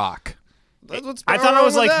for The Rock. That's what's I wrong thought it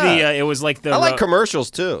was with like that. the. It was like the. I like commercials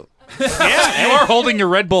too. Yeah. You are holding your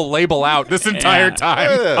Red Bull label out this entire Yeah.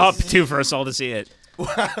 time. Up too for us all to see it.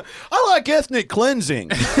 I like ethnic cleansing.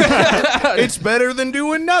 It's better than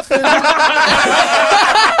doing nothing.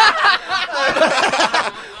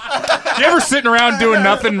 You ever sitting around doing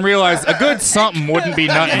nothing and realize a good something wouldn't be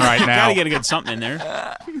nothing right now? Gotta get a good something in there.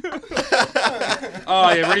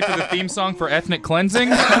 Oh, you ready for the theme song for Ethnic Cleansing?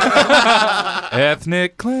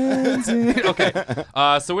 Ethnic Cleansing. Okay.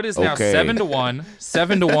 So it is now Okay. 7-1.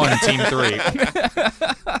 7-1, Team 3.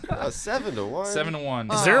 7-1.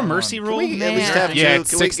 7-1. Is there a mercy rule? Can we at least have Yeah, two?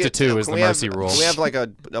 it's Can we 6-2 get- is can the we have- mercy rule. Can we have like a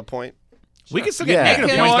point? We can still get Yeah. negative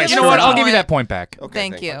You You know points. what? by You know what? I'll scoring. give you that point back. Okay,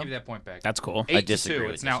 Thank you. I'll give you that point back. That's cool. 8 disagree to 2.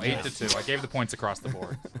 with It's you. now 8-2. I gave the points across the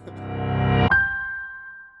board.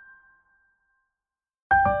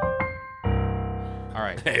 All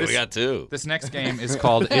right. Hey, we got two. This next game is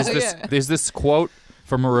called Yeah. is this quote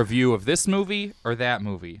from a review of this movie or that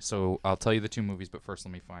movie? So I'll tell you the two movies, but first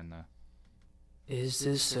let me find the Is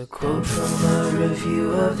this a quote from a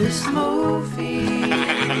review of this movie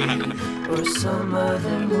or some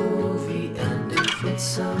other movie? And if it's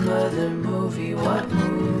some other movie, what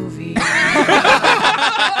movie? It's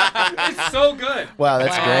so good. Wow,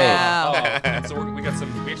 that's great. Wow. Oh, so we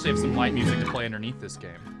actually have some light music to play underneath this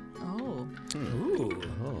game. Oh, Ooh.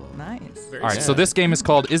 nice. All right, so this game is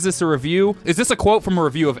called Is This a Review? Is this a quote from a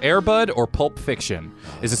review of Air Bud or Pulp Fiction?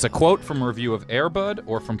 Is this a quote from a review of Air Bud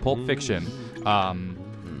or from Pulp Fiction?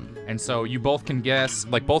 And so you both can guess,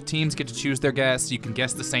 like both teams get to choose their guess. You can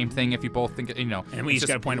guess the same thing if you both think, you know. And we it's each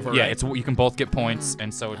get a point if we're yeah, right? it's you can both get points,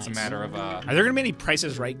 and so it's a matter of Are there gonna be any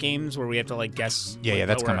Prices Right games where we have to like guess? Yeah, like, yeah,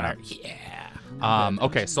 that's what we're coming at? up. Yeah.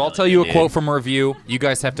 Okay, so I'll tell you a quote from a review. You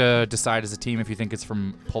guys have to decide as a team if you think it's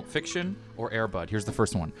from Pulp Fiction or Air Bud. Here's the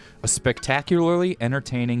first one. A spectacularly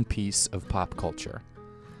entertaining piece of pop culture.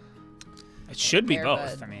 It should be Air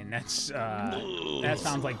both. Bud. I mean, that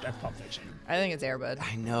sounds like that's Pulp Fiction. I think it's Air Bud.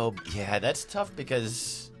 I know. Yeah, that's tough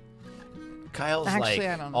because Kyle's Actually, I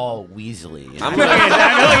like don't know. all Weasley. you know? I feel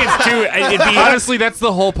like it's too. It'd be Honestly, that's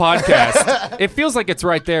the whole podcast. It feels like it's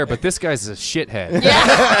right there, but this guy's a shithead.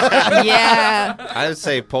 Yeah. Yeah. I would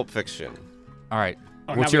say Pulp Fiction. All right.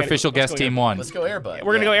 Oh, What's now your we gotta- official let's guess, go Team Air- 1? Let's go Air Bud.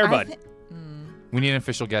 We're gonna go Air I Bud. thi- We need an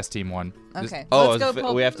official guess, Team 1. Okay. Oh, let's go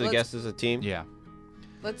Pulp, we have to let's- guess as a team. Yeah.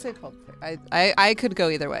 Let's say Pulp Fiction. I could go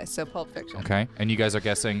either way, so Pulp Fiction. Okay. And you guys are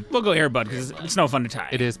guessing We'll go Air Bud because it's no fun to tie.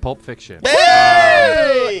 it is Pulp Fiction.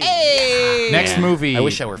 Hey! Next movie. I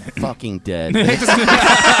wish I were fucking dead. Air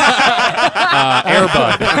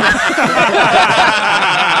Bud.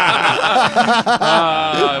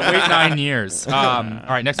 Wait 9 years. All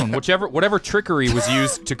right, next one. Whatever trickery was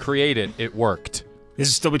used to create it, it worked. This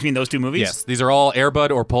is still between those two movies. Yes, these are all Air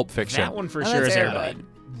Bud or Pulp Fiction. That one for Oh, sure that's is Air Air Bud. Bud.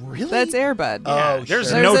 Really? That's Air Bud. Oh, There's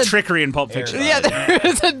sure. no There's a- trickery in Pulp Fiction. Yeah,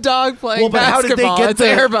 there's a dog playing Well, but how did they basketball. get It's the-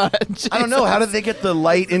 Air Bud. I don't know. How did they get the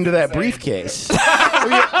light into that briefcase?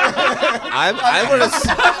 I would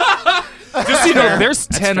have. Just so you know, there's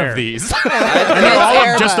 10 fair. of these. And they're all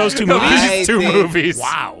Air of just Bud. those two No, movies. these two think- movies.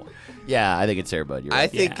 Wow. Yeah, I think it's Air Bud. You're I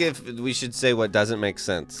right. think if we should say what doesn't make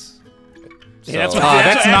sense. Yeah, that's So- what-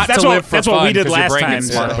 That's not that's to what- live for that's fun what we did 'cause your last brain time. gets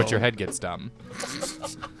smart, so- but your head gets dumb.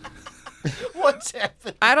 What's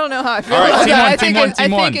happening? I don't know how I feel All right, about team that. one, I team think one, I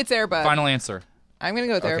team one. think it's Air Bud. Final answer. I'm gonna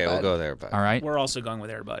go with Okay, Air we'll Bud. go there, but All right. We're also going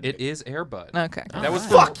with Air Bud. It is Air Bud. Okay. That was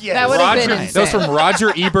Fuck yes. That would have Roger. been That was insane. from Roger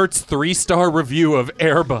Ebert's 3-star review of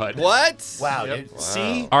Air Bud. What? Wow, dude.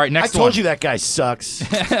 See? All right, I next told one. you that guy sucks.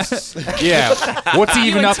 Yeah. What's he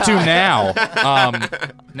even up to now?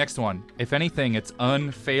 Next one. If anything, it's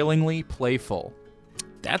unfailingly playful.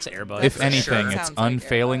 That's Air Bud. If for anything, sure. it's Sounds like Air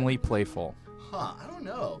unfailingly playful. Huh, I don't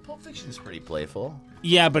know. Pulp Fiction's pretty playful.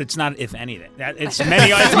 Yeah, but it's not if anything. It's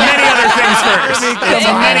many other things first.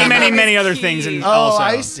 It's many other things. And Oh, also.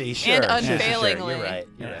 I see. Sure. And sure, unfailingly. You're right.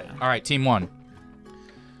 You're right. All right, team one.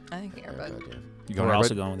 I think Air Bud. You going We're Air also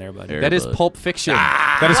Bud? going with Air Bud. That is Pulp Fiction.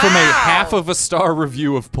 That is from a half of a star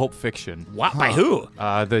review of Pulp Fiction. What? By who?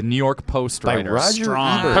 The New York Post By writers. Roger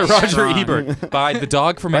Strong. Ebert. By Roger Strong. Ebert. By the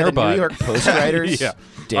dog from By Air the Bud. New York Post writers? Yeah.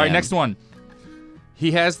 Damn. All right, next one.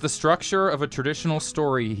 He has the structure of a traditional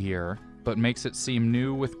story here, but makes it seem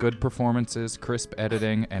new with good performances, crisp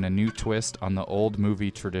editing, and a new twist on the old movie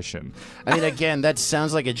tradition. I mean, again, that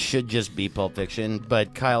sounds like it should just be Pulp Fiction,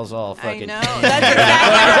 but Kyle's all I fucking. know. That's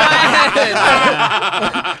exactly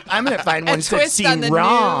right. I'm gonna find A ones that twist on the seem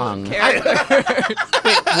wrong. new character.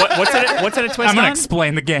 What's it a twist I'm going to on?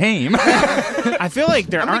 explain the game. I feel like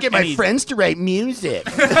there I'm gonna aren't get my any. friends to write music.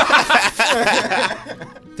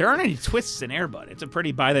 There aren't any twists in Air Bud. It's a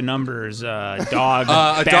pretty by the numbers dog a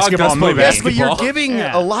dog basketball does play movie. Yes, but you're Basketball. giving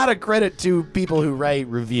Yeah. a lot of credit to people who write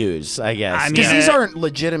reviews, I guess. I mean, Because these aren't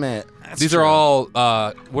legitimate. These are all,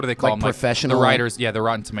 what do they call Like them? professional? The writers, yeah, the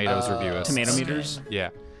Rotten Tomatoes reviewers. Tomato meters. Yeah.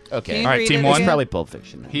 Okay. Can you All right, read team it one. It's again? probably Pulp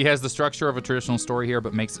Fiction. He has the structure of a traditional story here,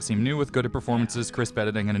 but makes it seem new with good performances, crisp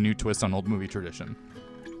editing, and a new twist on old movie tradition.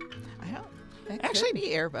 I don't. It Actually, could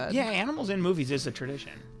be Air Bud. Yeah, animals in movies is a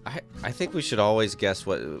tradition. I think we should always guess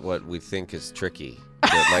what we think is tricky.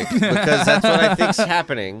 Because that's what I think's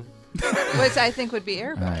happening. Which I think would be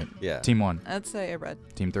Air Bud. All right. Yeah. Team one. I'd say Air Bud.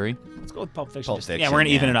 Team three. Let's go with Pulp Fiction. Pulp Just- Fiction, yeah, we're gonna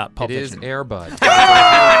even yeah. it up. Pulp It is Fiction. Air Bud.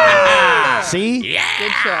 See?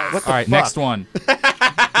 Good choice. All right, next one.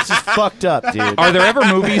 This is fucked up, dude. Are there ever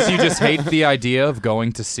movies you just hate the idea of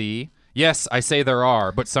going to see? Yes, I say there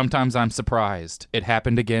are, but sometimes I'm surprised. It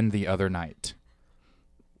happened again the other night.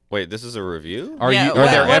 Wait, this is a review? Are Yeah, you? Are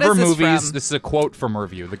there what ever is this movies? from? This is a quote from a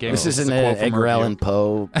review. The game. This is isn't a quote an from a Edgar review. Allan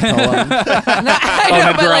Poe poem. I know,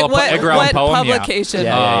 Edgar but Allan like, Poe- what, Edgar Allan what Poe, yeah. publication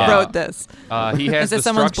Yeah. wrote this? He has Is the it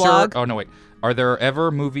someone's structure. blog? Oh no, wait. Are there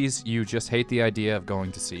ever movies you just hate the idea of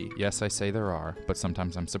going to see? Yes, I say there are, but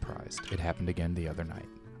sometimes I'm surprised. It happened again the other night.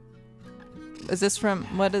 Is this from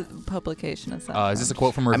what publication is that? Is this a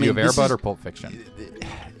quote from a I review mean, of Air this Bud is- or Pulp Fiction?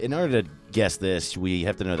 In order to guess this, we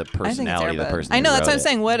have to know the I think it's personality Air of the Bud. person. I know who that's what wrote I'm it.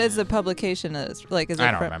 saying. What is the publication? Is like is it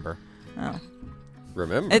I don't from, remember. Oh.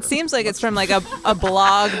 Remember? It seems like it's from like a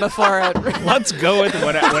blog before it. Let's go with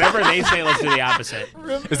whatever they say. Let's do the opposite.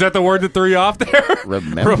 Is that the word that threw you off there?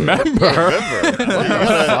 Remember. Remember.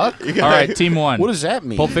 Fuck? All right, team one. What does that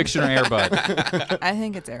mean? Pulp Fiction or Air Bud? I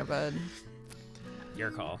think it's Air Bud.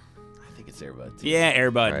 Your call. I think it's Air Bud. too. Yeah,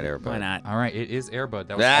 Air Bud. Right, Air Bud. Why not? All right, it is Air Bud.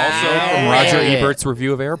 That was Ah. also from Roger Ebert's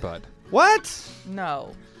review of Air Bud. What?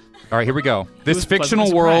 No. All right, here we go. This was fictional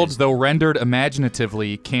pleasantly world, surprised. though rendered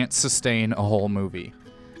imaginatively, can't sustain a whole movie.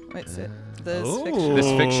 Wait, this Ooh. fiction. This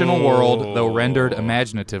fictional world, though rendered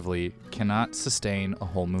imaginatively, cannot sustain a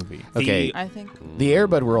whole movie. Okay, I think. the Air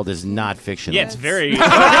Bud world is not fictional. Yeah, it's very.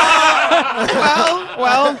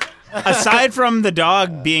 well. Aside from the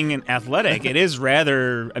dog being athletic, it is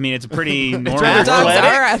rather. I mean, it's a pretty normal. Dogs athletic.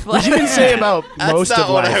 are athletic. You can say about most That's not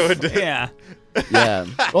of what life. I would do. Yeah. Yeah.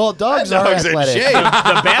 Well, dogs are dog's in athletic. shape.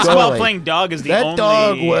 The basketball Totally. playing dog is the That only.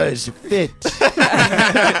 dog was fit.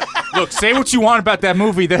 Look, say what you want about that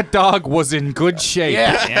movie. That dog was in good shape.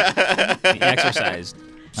 Yeah. Yeah. He exercised.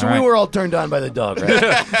 So All right. we were all turned on by the dog,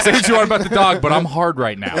 right? Say what you want about the dog, but I'm hard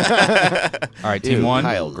right now. All right, team Ew, one.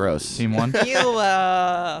 Kyle, gross. Team one. You.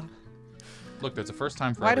 Look, there's a first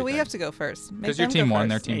time for Why do we everything. have to go first? Make Because you're them team go one,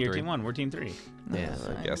 they're first. team Yeah, you're three. team one. We're team three. Yeah,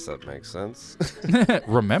 I guess that makes sense.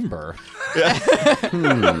 Remember.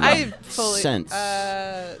 I fully. Sense.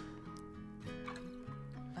 I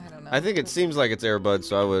don't know. I think it seems like it's Air Bud,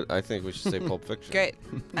 so I think we should say Pulp Fiction. Great.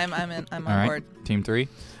 I'm in. I'm All on right, board. team three.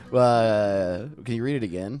 Can you read it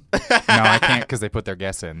again? No, I can't because they put their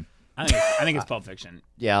guess in. I think it's Pulp Fiction.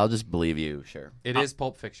 Yeah, I'll just believe you. Sure. It is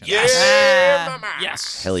Pulp Fiction.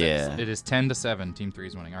 Yes. Hell yeah. It is 10-7. Team three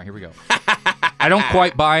is winning. All right, here we go. I don't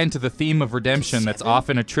quite buy into the theme of redemption that's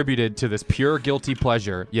often attributed to this pure guilty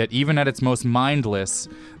pleasure, yet even at its most mindless,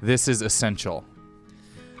 this is essential.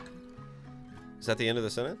 Is that the end of the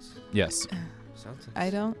sentence? Yes. Sounds I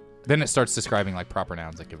don't. Then it starts describing like proper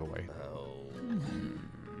nouns that give away.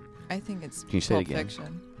 I think it's Can you say it Pulp again?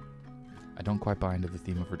 Fiction. I don't quite buy into the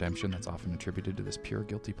theme of redemption that's often attributed to this pure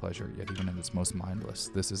guilty pleasure, yet even in its most mindless,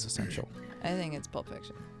 this is essential. I think it's Pulp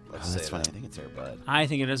Fiction. That's funny. I think it's Air Bud. I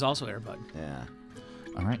think it is also Air Bud. Yeah.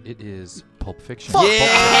 All right, it is Pulp Fiction.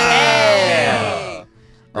 Yeah!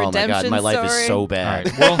 Oh my God, Redemption my life is story. so All bad.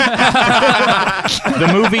 right. Well,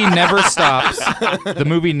 the movie never stops. The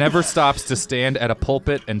movie never stops to stand at a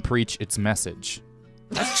pulpit and preach its message.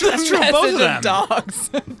 That's true of both of them. Dogs.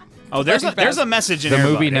 Oh, there's a message in The Air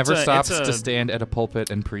movie Bud. never It's a- stops it's a- to stand at a pulpit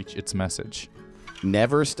and preach its message.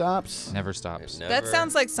 Never stops? Never stops. That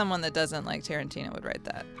sounds like someone that doesn't like Tarantino would write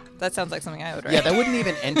that. That sounds like something I would write. Yeah, that wouldn't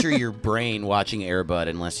even enter your brain watching Air Bud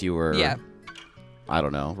unless you were, Yeah. I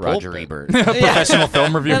don't know, Roger Ebert. A professional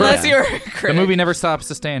film reviewer. Unless you're a The critic. movie never stops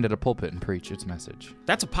to stand at a pulpit and preach its message.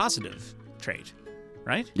 That's a positive trait,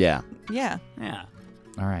 right? Yeah. Yeah. Yeah.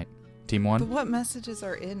 All right. Team But one. what messages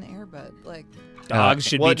are in Air Bud? Like, Dogs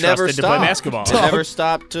should Well, be it never trusted to play stopped. basketball. It never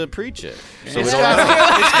stopped to preach it. So we It's don't gotta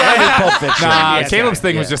know. it's gotta be Pulp Fiction. Nah, Yeah, Caleb's yeah.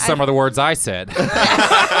 thing was just some of the words I said.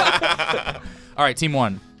 All right, team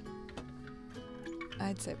one.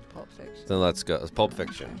 I'd say Pulp Fiction. Then let's go. It's Pulp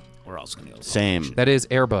Fiction. We're also going to go. Same. That is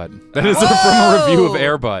Air Bud. That is from a review of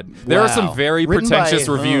Air Bud. There are some Wow. very Written pretentious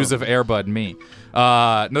by reviews whom? of Air Bud. Me.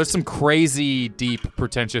 There's some crazy, deep,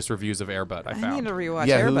 pretentious reviews of Air Bud I I need found. to rewatch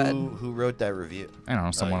Yeah, Air Bud. who wrote that review? I don't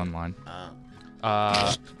know, someone yeah. online. Oh.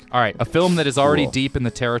 All right, a film that is already Cool. deep in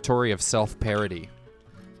the territory of self-parody.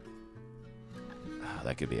 Oh,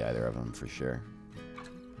 that could be either of them for sure.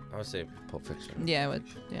 I would say Pulp Fiction. Yeah,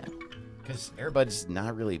 yeah. Because Air Bud's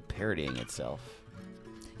not really parodying itself.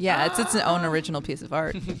 Yeah, it's its own original piece of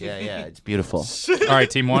art. Yeah, it's beautiful. All right,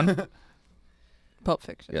 team one. Pulp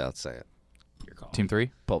Fiction. Yeah, let's say it. Your call. Team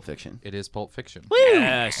three. Pulp Fiction. It is Pulp Fiction.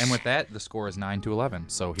 Yes. And with that, the score is 9-11.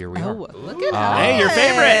 So here we Oh, are. look at Hey, your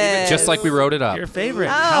favorite. Just like we wrote it up. Your favorite.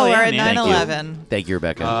 Oh, Hell yeah, we're at man. 9/11. Thank you,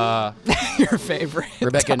 Rebecca. Your favorite.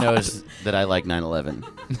 Rebecca knows that I like 9/11.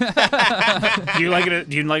 Do you like it?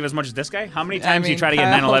 Do you like it as much as this guy? How many times do you mean, try to get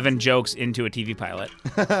Kyle. 9/11 jokes into a TV pilot?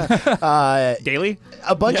 Daily?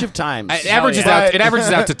 A bunch of times. It averages out. It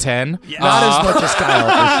averages out to 10. Not as much as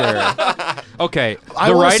Kyle, for sure. Okay. I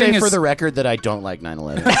the will writing say is for the record that I don't like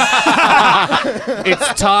 9/11.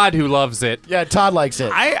 it's Todd who loves it. Yeah, Todd likes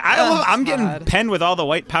it. I'm getting God. penned with all the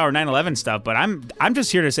white power 9/11 stuff, but I'm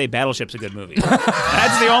just here to say Battleship's a good movie.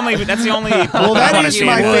 That's the only. Well, I that wanna is see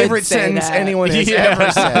my in a movie. favorite say sentence that. anyone has Yeah.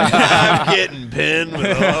 ever said. I'm getting pinned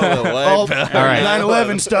with all the All white All right.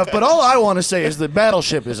 9/11 stuff, but all I want to say is that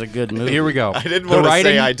Battleship is a good movie. Here we go. I didn't The want to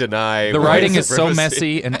writing- say I deny. The white writing is so supremacy.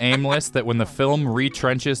 messy and aimless that when the film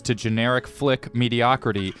retrenches to generic flick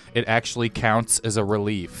mediocrity, it actually counts as a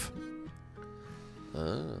relief.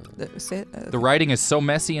 The writing is so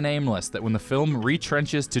messy and aimless that when the film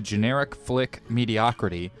retrenches to generic flick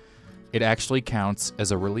mediocrity, it actually counts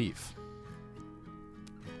as a relief.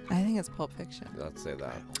 I think it's Pulp Fiction. Let's say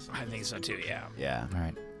that. I think so too. Yeah. Yeah. All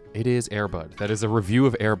right. It is Air Bud. That is a review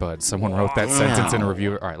of Air Bud. Someone wrote that sentence in a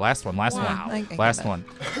review. All right, last one. I Last get one.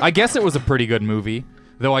 I guess it was a pretty good movie,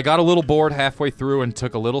 though I got a little bored halfway through and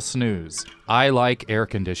took a little snooze. I like air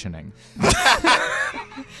conditioning.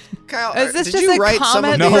 Kyle, Is this did just you a write some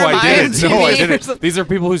of comment No, these? from I didn't. IMDb No, I or didn't. something? These are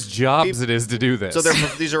people whose jobs it is to do this. So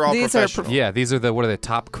these are all These are professional. Yeah, these are the what are they?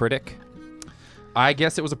 Top critic. I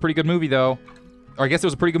guess it was a pretty good movie though. Or I guess it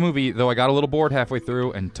was a pretty good movie though. I got a little bored halfway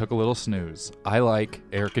through and took a little snooze. I like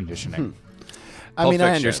air conditioning. I Pulp mean,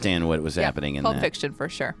 I Fiction. understand what was Yeah, happening in Pulp that. Fiction for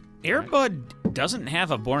sure. Air Bud doesn't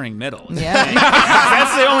have a boring middle. Yeah.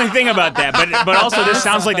 That's the only thing about that. But also, this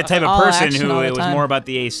sounds like the type of All person action who all the it was time. more about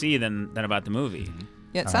the AC than about the movie.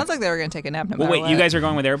 Yeah, it sounds like they were going to take a nap no Well, matter wait, what. you guys are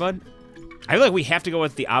going with Air Bud? I feel like we have to go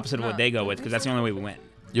with the opposite of what they go with because that's the only way we win.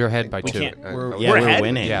 You're ahead by We 2. can't. We're We're ahead?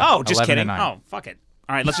 winning. Yeah. Oh, just 11 kidding. to 9. Oh, fuck it.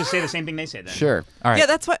 All right, let's just say the same thing they say then. Sure. All right. Yeah,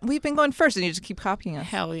 that's what we've been going first, and you just keep copying us.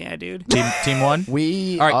 Hell yeah, dude. Team 1.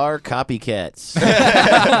 We All right. are copycats.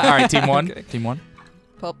 All right, team 1. Team 1.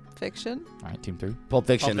 Pulp Fiction. All right, team 3. Pulp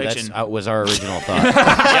Fiction. Pulp Fiction. That was our original thought.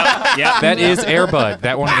 Yep. That is Air Bud.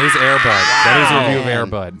 That one is Air Bud. That is a review of Air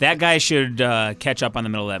Bud. That guy should catch up on the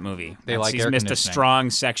middle of that movie. They like He's air missed a conditioning. strong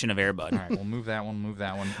section of Air Bud. All right, we'll move that one. Move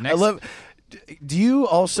that one. I Next. love. Do you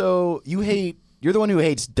also hate? You're the one who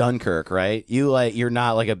hates Dunkirk, right? You're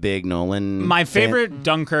not like a big Nolan. My fan? favorite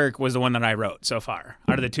Dunkirk was the one that I wrote so far,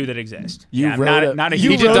 out of the two that exist. You yeah, I'm wrote not a you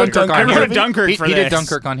He huge did wrote a Dunkirk on I here. wrote a Dunkirk He for did this.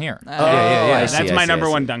 Dunkirk on here. Oh, I see, That's I my see, number I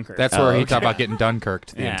see. one Dunkirk. That's where he okay. talked about getting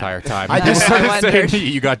Dunkirked the Yeah. entire time. I just- I wondered.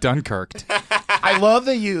 you got Dunkirked. I love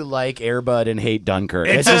that you like Air Bud and hate Dunkirk.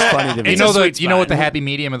 It's just funny to me. You It's a know sweet you know what the spot. happy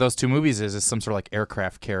medium of those two movies is some sort of like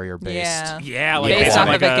aircraft carrier based. Yeah. Yeah, like Based based on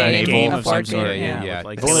off like of a game, game a of some board sort. game, Yeah. With,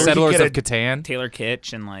 like Well, if you Settlers get of a Catan. Taylor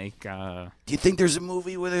Kitsch and like. Do you think there's a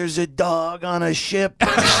movie where there's a dog on a ship? You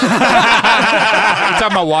talking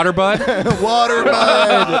about Waterbud?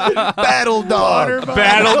 Waterbud, Battle Dog,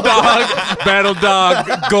 Battle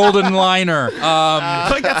Dog, Golden Liner. I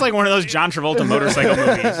feel like that's like one of those John Travolta motorcycle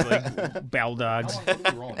movies, like Battle Dogs. Do you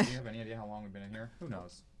have any idea how long we've been in here? Who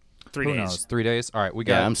knows? 3 Who days. knows? 3 days. All right, we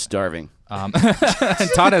got. Yeah, I'm starving. And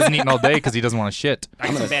Todd hasn't eaten all day because he doesn't want to shit. I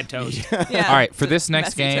got some bad toes. Yeah. All right, for this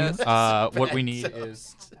next Messy game, toast. what we need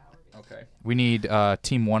is. Okay. We need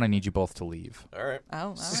Team 1. I need you both to leave. All right. Oh, all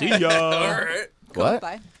right. See ya. Cool, What?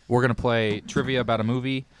 bye. We're gonna play trivia about a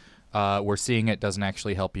movie. Where seeing it doesn't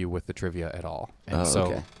actually help you with the trivia at all. And so,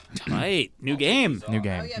 okay. Right. New game. new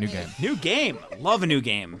game, yeah, new me. game. New game. Love a new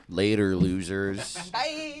game. Later, losers.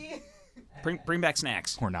 Bye. Bring back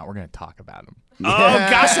snacks. We're not. We're gonna talk about them. Oh,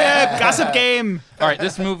 gossip! Gossip game. All right,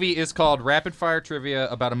 this movie is called Rapid Fire Trivia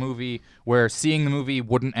about a movie where seeing the movie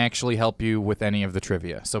wouldn't actually help you with any of the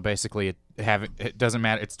trivia. So basically, it doesn't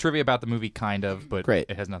matter. It's trivia about the movie, kind of, but Great.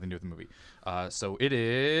 it has nothing to do with the movie. So it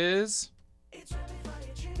is.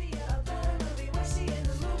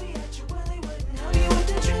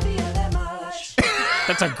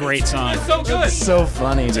 That's a great song. So good. So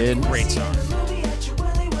funny, dude. Great song.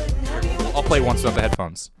 I'll play once without the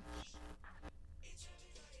headphones.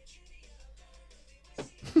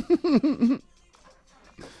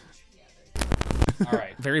 All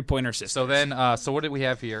right. Very Pointer Sisters. So then, so what did we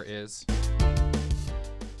have here is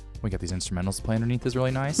we got these instrumentals to play underneath. Is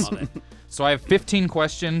really nice. Love it. So I have 15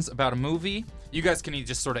 questions about a movie. You guys can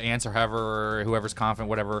just sort of answer however, whoever's confident,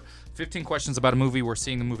 whatever. 15 questions about a movie where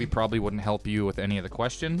seeing the movie probably wouldn't help you with any of the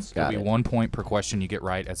questions. Got It'll be it. 1 point per question you get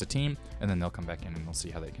right as a team, and then they'll come back in and we'll see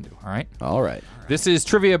how they can do. All right? All right. This is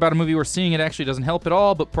trivia about a movie where seeing it actually doesn't help at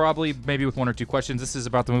all, but probably maybe with 1 or 2 questions. This is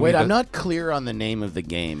about the movie. Wait, that- I'm not clear on the name of the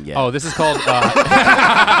game yet. Oh, this is called.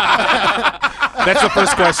 That's the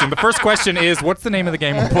first question. The first question is, what's the name of the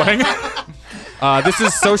game we're playing? This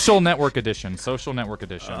is Social Network Edition. Social Network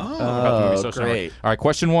Edition. About the movie Social great. Network. All right,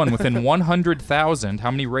 question 1. Within 100,000, how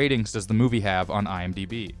many ratings does the movie have on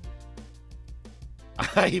IMDb?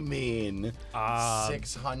 I mean,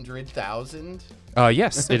 600,000.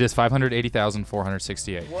 Yes, it is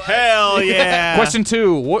 580,468. Hell yeah. Question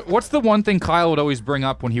 2. What's the one thing Kyle would always bring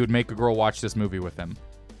up when he would make a girl watch this movie with him?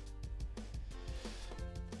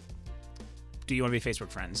 Do you want to be Facebook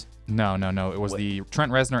friends? No. It was the Trent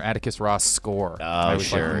Reznor Atticus Ross score. I Oh, was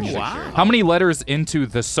sure, like, sure, wow. sure. How many letters into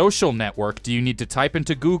The Social Network do you need to type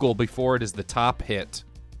into Google before it is the top hit?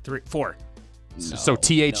 3, 4. So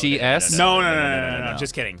THES? No.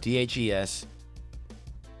 Just kidding. THES.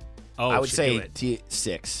 Oh, I would should say do it.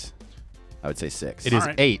 6. I would say 6. It is All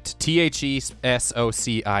right. 8.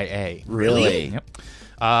 THESOCIA. Really? Yep.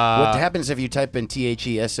 What happens if you type in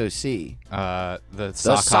THESOC? The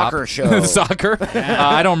soccer show. The soccer?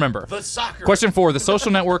 I don't remember. The soccer. Question 4. The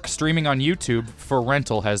Social Network streaming on YouTube for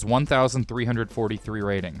rental has 1,343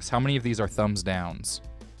 ratings. How many of these are thumbs downs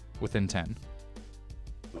within 10?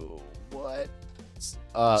 What?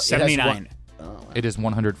 79. It is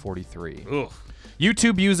 143. Ooh.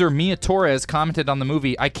 YouTube user Mia Torres commented on the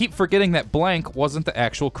movie, "I keep forgetting that blank wasn't the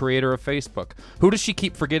actual creator of Facebook." Who does she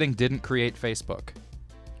keep forgetting didn't create Facebook?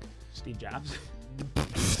 Steve Jobs.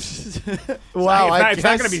 Wow, It's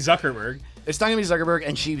not going to be Zuckerberg. It's not gonna be Zuckerberg,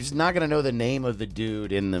 and she's not gonna know the name of the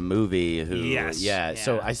dude in the movie. Who? Yes. Yeah.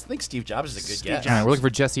 So Yeah. I think Steve Jobs is a good Steve guess. All right, we're looking for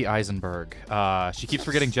Jesse Eisenberg. She keeps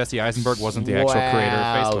forgetting Jesse Eisenberg wasn't the actual creator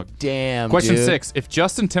of Facebook. Damn. Question dude. 6. If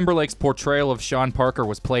Justin Timberlake's portrayal of Sean Parker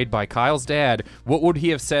was played by Kyle's dad, what would he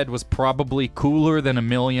have said was probably cooler than $1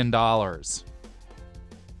 million?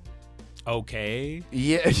 Okay.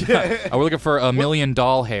 Yeah. We're looking for $1 million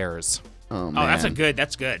hairs. Oh, Oh, man.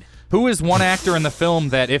 that's good. Who is one actor in the film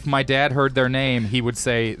that if my dad heard their name, he would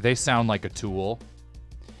say, they sound like a tool?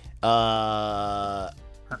 Arnie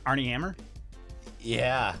Hammer?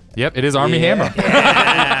 Yeah. Yep, it is Army Yeah.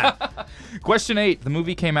 Hammer. Question 8. The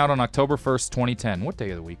movie came out on October 1st, 2010. What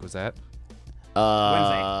day of the week was that?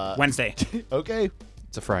 Wednesday. Okay.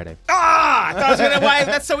 It's a Friday. I thought I was gonna. Why?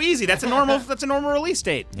 That's so easy. That's a normal release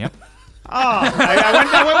date. Yep.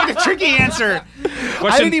 I went with a tricky answer.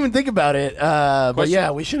 I didn't even think about it. But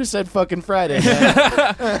yeah, we should have said fucking Friday. Man.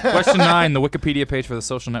 Question 9. The Wikipedia page for The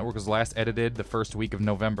Social Network was last edited the first week of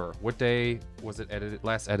November. What day was it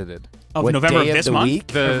last edited? Of What November day of of this the month?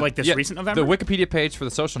 week? Of, like this recent November? The Wikipedia page for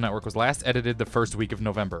The Social Network was last edited the first week of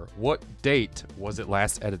November. What date was it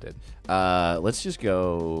last edited? Let's just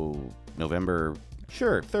go November.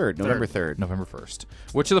 Sure, 3rd. November 3rd. November 1st.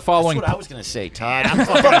 Which of the following That's what I was gonna say, Todd. I'm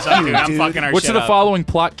fucking us up, dude. I'm fucking our Which shit of the up. following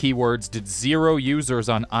plot keywords did 0 users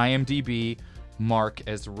on IMDb mark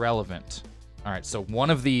as relevant? All right, so one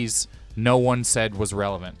of these no one said was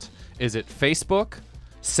relevant? Is it Facebook,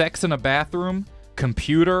 sex in a bathroom,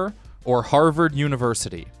 computer, or Harvard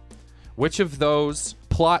University? Which of those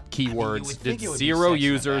plot keywords did think it would be 0 sex in a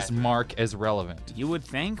users bathroom. mark as relevant? You would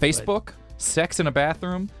think. but- Facebook, sex in a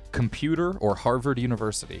bathroom, computer, or Harvard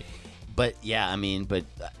University? But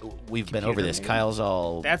we've been over this. Kyle's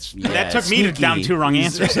all That took me sneaky. down 2 wrong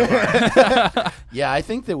answers so far. Yeah, I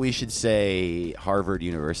think that we should say Harvard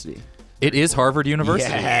University. It is Harvard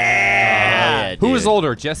University. Yeah. Who is dude.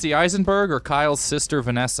 older, Jesse Eisenberg or Kyle's sister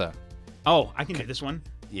Vanessa? Oh, I can do this one.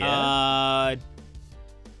 Yeah.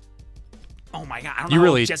 Oh my God, I don't You know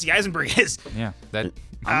really- who Jesse Eisenberg is. Yeah, that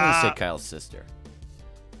I'm gonna say Kyle's sister.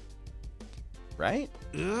 Right?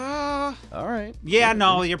 Uh, All right. yeah,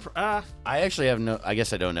 no, you're. I actually have no. I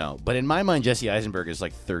guess I don't know. But in my mind, Jesse Eisenberg is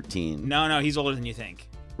like 13. No, he's older than you think.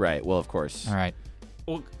 Right. Well, of course. all right.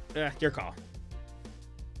 Well, your call.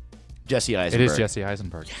 Jesse It Eisenberg. is Jesse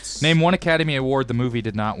Eisenberg. Name one Academy Award the movie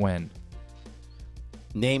did not win.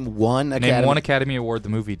 Name one Name Academy. one Academy Award the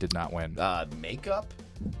movie did not win. Makeup.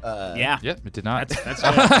 Yeah. Yep, it did not. That's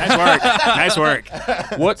good. Nice work.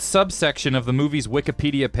 What subsection of the movie's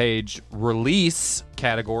Wikipedia page release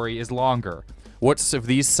category is longer? What of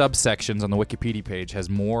these subsections on the Wikipedia page has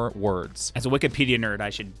more words? As a Wikipedia nerd, I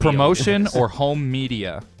should. Promotion or home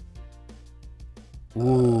media?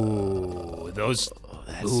 Ooh, those.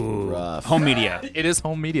 That's rough. Home media. It is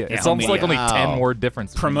home media. Yeah, It's home almost like only media. 10 Wow. word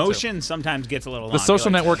difference. between the two. Promotion sometimes gets a little long. The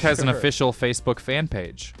Social You're like, Network has an official Facebook fan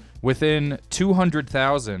page. Within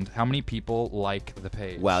 200,000, how many people like the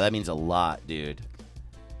page? Wow, that means a lot, dude.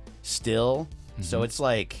 Still, so it's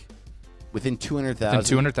like within 200,000. Within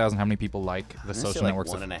 200,000, how many people like the I'm gonna say Social like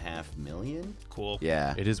Network's? 1.5 million. Cool.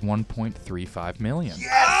 Yeah. It is 1.35 million.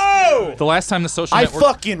 Oh! The last time the Social I Network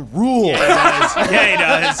fucking rule. Yeah, he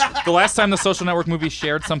does. The last time the Social Network movie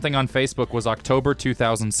shared something on Facebook was October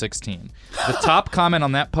 2016. The top comment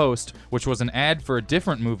on that post, which was an ad for a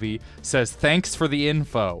different movie, says thanks for the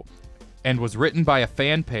info, and was written by a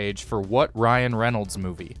fan page for what Ryan Reynolds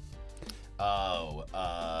movie? Oh,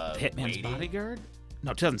 Hitman's Waiting? Bodyguard?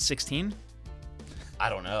 No, 2016. I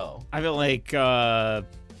don't know. I feel like the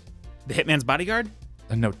Hitman's Bodyguard.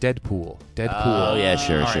 No, Deadpool. Deadpool. Oh yeah,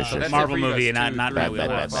 sure. So that's it Marvel for you guys. movie, Two, not three, bad, four,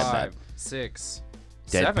 bad. 5, 6,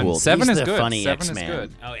 Deadpool. 7 He's is the good. funny 7 X-Man. is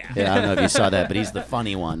good. Oh yeah. Yeah, I don't know if you saw that, but he's the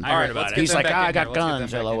funny one. I heard Alright, about let's it. get He's them like, back I in got here. Let's get them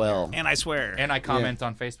guns, back in LOL. And I swear. And I comment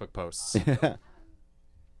on Facebook posts.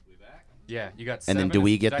 Yeah, you got 7. And then do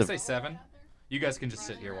we get Did I the- say 7? You guys can just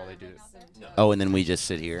sit here while they do this. Oh, and then we just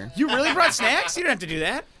sit here. You really brought snacks? You don't have to do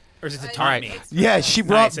that. Or is it to taunt Alright. me? Yeah, she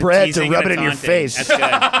Nice, a teasing and a taunting. That's good.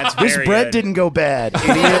 That's This very bread good. didn't go bad,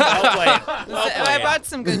 idiot. Well played. Well I played. brought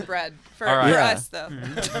some good bread for, All right. for Yeah. us, though.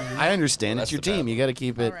 I understand. It's your team. You got to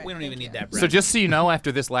keep it. right. We don't even need that bread. So just so you know,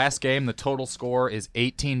 after this last game, the total score is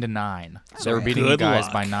 18-9. So we're beating you Good guys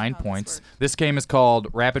luck. by 9 this points. works. This game is called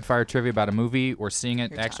Rapid Fire Trivia about a movie. We're seeing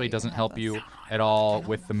it You're actually talking doesn't about help this. you at all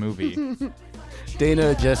with the movie.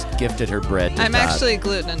 Dana just gifted her bread to I'm Todd. actually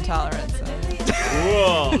gluten intolerant, so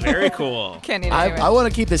cool. Very cool. can't eat I anyway. want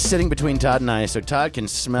to keep this sitting between Todd and I so Todd can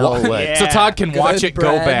smell Well, what Yeah. So Todd can watch Good it go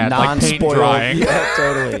bread, bad, like paint non-spoiled. drying. Yeah,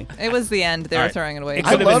 totally. It was the end. They All were right. throwing it away. It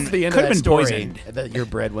I could've love been- the end of could've that been story poisoned. that your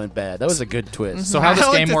bread went bad. That was a good twist. So how this I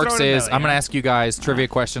like game to works throw it in is belly, I'm going to yeah. ask you guys trivia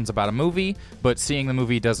questions about a movie, but seeing the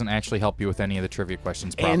movie doesn't actually help you with any of the trivia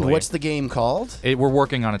questions probably. And what's the game called? We're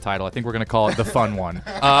working on a title. I think we're going to call it The Fun One.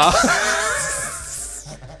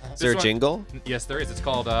 Is there a one- jingle? Yes, there is. It's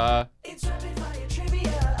called It's rapid fire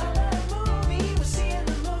trivia about a movie. We're seeing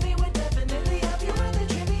the movie. We'll definitely help you with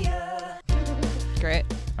the trivia. Great.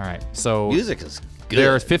 All right. So Music is good.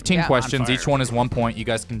 there are 15 Yeah. questions. On fire. Each one is 1 point. You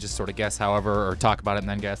guys can just sort of guess however or talk about it and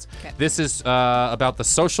then guess. Okay. This is about the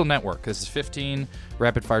Social Network. This is 15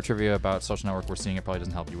 rapid fire trivia about Social Network. We're seeing it probably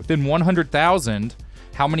doesn't help you. Within 100,000,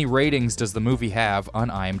 how many ratings does the movie have on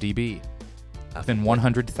IMDb? Within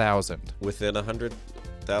 100,000. Within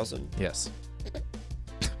 100,000. Yes.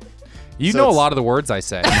 You So know a it's- lot of the words I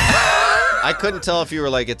say. I couldn't tell if you were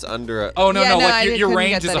like it's under a. Oh no, Yeah, no, no, like I your couldn't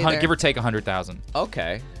range get is that 100, either. give or take 100,000.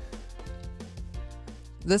 Okay.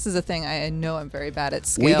 This is a thing I know I'm very bad at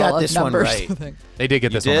scale We got of this one numbers. right. They did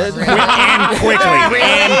get You this did? one. Right. And quickly.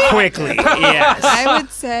 And quickly. Yes. I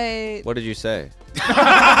would say What did you say?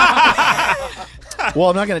 Well,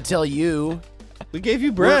 I'm not going to tell you. We gave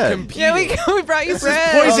you bread. yeah, we brought you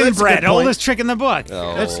bread. Poison that's a bread. good point. Oldest trick in the book.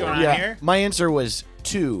 Oh. What's going on Yeah, here? my answer was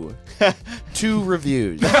 2. 2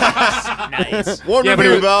 reviews. Nice. One Yeah, but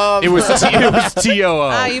review, it Bob. was TOO.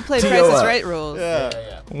 Ah, you play Price is Right rules.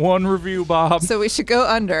 One review, Bob. So we should go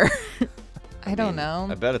under. I don't I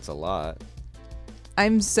know. bet it's a lot. I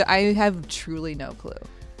have truly no clue.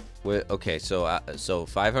 Okay, so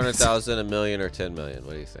 500,000, a million, or 10 million.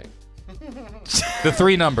 What do you think? The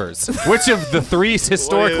three numbers. Which of the three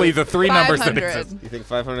historically the three numbers that 500. exist? You think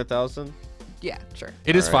 500,000? Yeah, sure.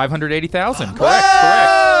 It is 580,000. Correct.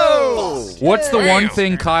 What's the one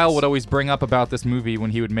thing Kyle would always bring up about this movie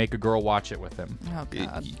when he would make a girl watch it with him? Oh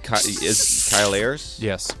God. Is Kyle Ayers?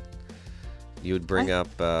 Yes. You would bring up.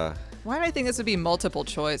 Why do I think this would be multiple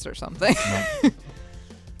choice or something?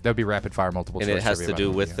 That would be rapid fire multiple And choice. it has trivia to do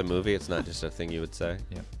about with the movie. It's not just a thing you would say.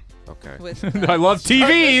 Yep. Okay. With, I love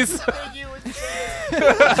TVs.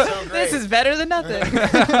 this is better than nothing.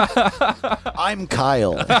 I'm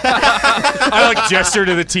Kyle. I like gesture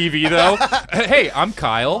to the TV though. Hey, I'm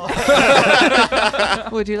Kyle.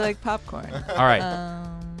 Would you like popcorn? All right.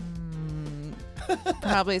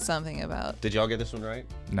 Probably something about. Did y'all get this one right?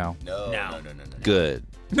 No. No. Good.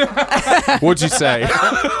 What'd you say?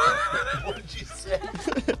 What'd you say?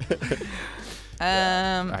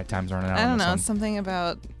 All right, time's running out. I on don't this know. one. Something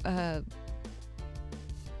about.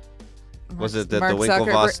 Was it the Mark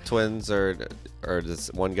Winklevoss Zuckerberg. twins or this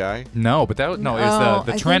one guy? No, but that no, it Oh, was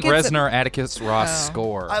the I Trent think it's a- Reznor, Atticus Ross Oh.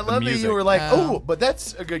 score. I the love that music. you were like, Oh. oh, but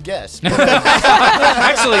that's a good guess. Actually,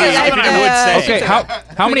 That's what I would say. okay.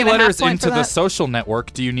 How we many get a half letters point into for the that? social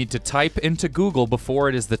network do you need to type into Google before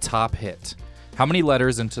it is the top hit? How many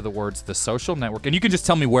letters into the words the social network? And you can just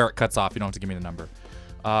tell me where it cuts off. You don't have to give me the number.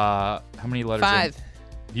 How many letters? 5.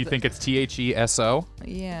 Do you think it's THESO?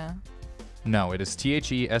 Yeah. No, it is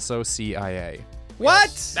THESOCIA. What?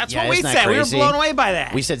 That's Yeah, what we isn't that said. We were crazy? blown away by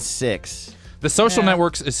that. We said 6. The Social Yeah.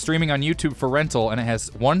 Networks is streaming on YouTube for rental, and it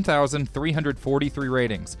has 1,343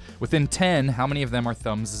 ratings. Within 10, how many of them are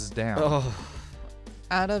thumbs down?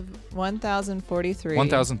 Out of 1,043.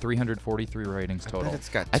 1,343 ratings total. It's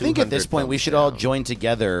got I think at this 200 point we thumbs should all down. join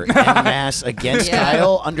together en masse against Yeah.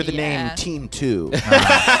 Kyle under the Yeah. name Team 2.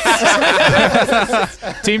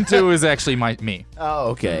 Team 2 is actually me. Oh,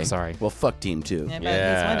 okay. Sorry. Well, fuck Team 2. I bet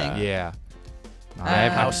Yeah. he's winning. Yeah.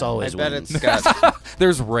 House I always bet wins. it's got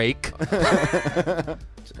There's Rake.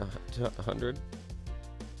 100.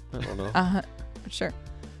 I don't know. Sure.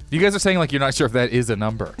 You guys are saying like you're not sure if that is a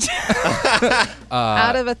number.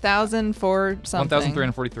 Out of 1,004 something.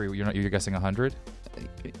 1,343. You're guessing 100?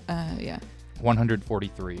 Yeah.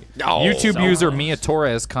 143. No. YouTube So user close. Mia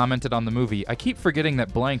Torres commented on the movie, I keep forgetting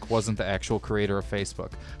that blank wasn't the actual creator of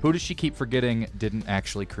Facebook. Who does she keep forgetting didn't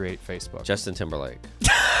actually create Facebook? Justin Timberlake.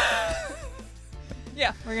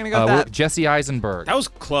 Yeah, we're going to go with that. Jesse Eisenberg. That was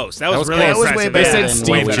close. That was was really close. That was way impressive. better They than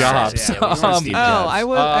said way Steve better. Jobs. Yeah, we said Steve Oh, Jobs. I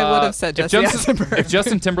would have said if Jesse Justin, Eisenberg. if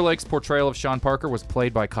Justin Timberlake's portrayal of Sean Parker was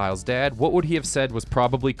played by Kyle's dad, what would he have said was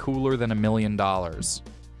probably cooler than $1 million?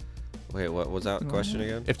 Wait, what was that question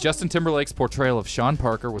again? If Justin Timberlake's portrayal of Sean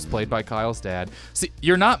Parker was played by Kyle's dad, see,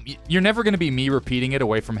 you're never going to be me repeating it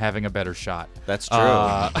away from having a better shot. That's true.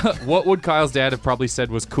 What would Kyle's dad have probably said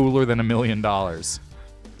was cooler than $1 million?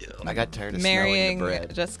 I got tired of Marrying smelling the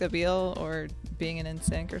bread. Jessica Biel or being in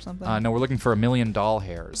NSYNC or something. No, we're looking for $1 million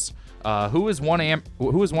hairs. Who is one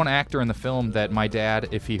actor in the film that my dad,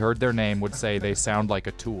 if he heard their name, would say they sound like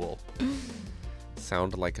a tool?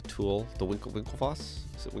 Sound like a tool. The Winklevoss?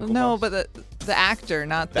 Is it Winklevoss? No, but the actor,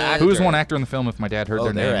 not the. Who is one actor in the film if my dad heard Oh,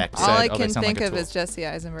 their they're name? actors. Said, All I "Oh, they can sound think like a of tool." is Jesse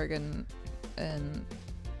Eisenberg and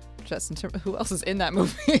Justin Timberlake. Who else is in that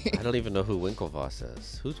movie? I don't even know who Winklevoss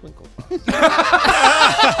is. Who's Winklevoss?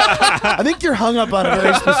 I think you're hung up on a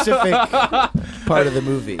very specific part of the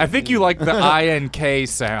movie. I think you like the INK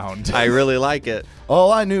sound. I really like it.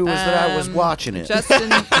 All I knew was that I was watching it. Justin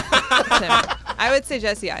Timberlake. I would say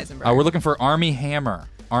Jesse Eisenberg. We're looking for Army Hammer.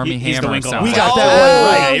 Army He's the Hammer. Winklevoss. sound We effect. got that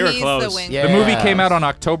one right. Yeah, you were he's close. The, Winklevoss. Yeah. The movie came out on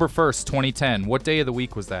October 1st, 2010. What day of the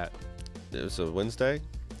week was that? It was a Wednesday.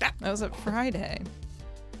 That was a Friday.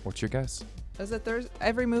 What's your guess? Was it Thursday?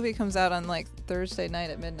 Every movie comes out on like Thursday night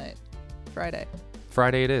at midnight. Friday.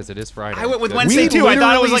 Friday it is. It is Friday. I went with Good. Wednesday too. I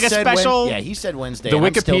thought it was like a said special. yeah, he said Wednesday. The and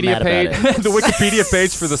I'm still Wikipedia mad page, about it. the Wikipedia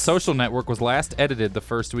page for the Social Network was last edited the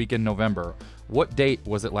first week in November. What date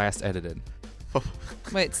was it last edited?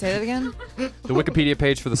 Wait, say that again? The Wikipedia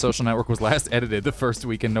page for the Social Network was last edited the first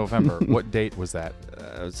week in November. What date was that?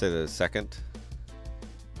 I would say the second.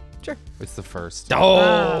 Sure. It's the first.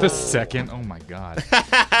 Oh. The second. Oh my God.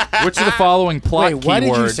 Which of the following plot Wait, why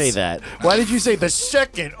keywords? did you say that? Why did you say the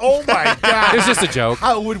second? Oh my God. It was just a joke.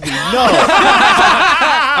 How would we know?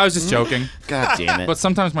 I was just joking. God damn it. But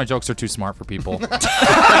sometimes my jokes are too smart for people.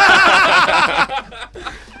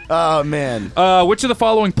 Oh, man. Which of the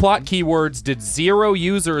following plot keywords did 0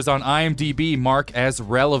 users on IMDb mark as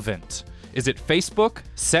relevant? Is it Facebook,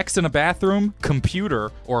 sex in a bathroom,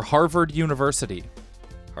 computer, or Harvard University?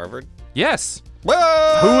 Harvard. Yes.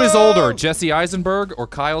 Whoa! Who is older, Jesse Eisenberg or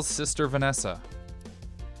Kyle's sister Vanessa?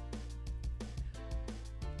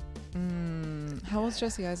 old's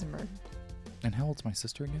Jesse Eisenberg? And how old's my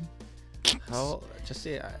sister again? How?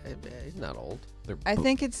 Jesse, he's not old. I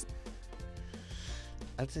think it's.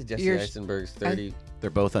 I'd say Jesse You're- Eisenberg's 30. They're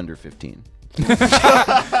both under 15.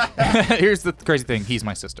 Here's the crazy thing. He's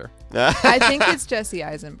my sister. I think it's Jesse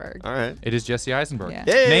Eisenberg. All right. It is Jesse Eisenberg. Yeah.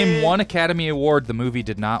 Yay! Name one Academy Award the movie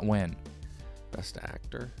did not win. Best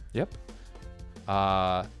actor. Yep.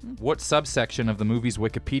 What subsection of the movie's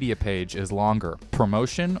Wikipedia page is longer,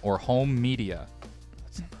 promotion or home media?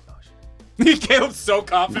 Caleb's so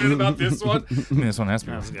confident about this one. This one has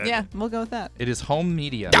to be. Yeah, we'll go with that. It is home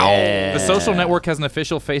media. Yeah. The social network has an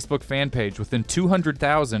official Facebook fan page. Within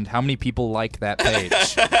 200,000, how many people like that page?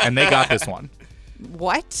 And they got this one.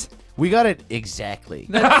 What? We got it exactly.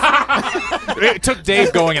 It took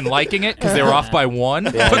Dave going and liking it because they were off by one,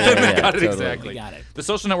 but then they got it totally. exactly. We got it. The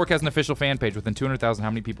social network has an official fan page. Within 200,000, how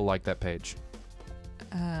many people like that page?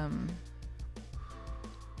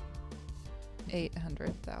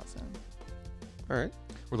 800,000. All right.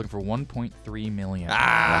 We're looking for 1.3 million. The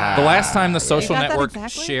last time the social got that network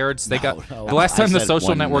exactly? shared, they got No. the last time the I said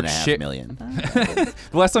social network 1.5 shared. million. The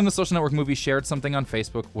last time the social network movie shared something on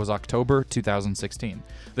Facebook was October 2016.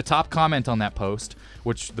 The top comment on that post,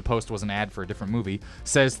 which the post was an ad for a different movie,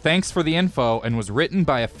 says thanks for the info and was written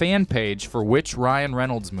by a fan page for which Ryan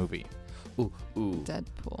Reynolds movie? Ooh.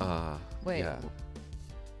 Deadpool. Wait. Yeah.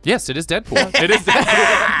 Yes, it is Deadpool. It is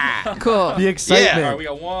Deadpool. Cool. The excitement. All right, we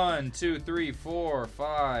got 1, 2, 3, 4,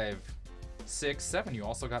 5, 6, 7. You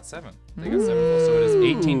also got 7. They got 7. So it is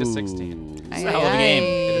 18 to 16. Aye, hell of a game. It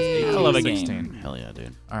is 18 Hell of to a game. 16. Hell yeah,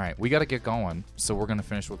 dude. All right, we got to get going. So we're going to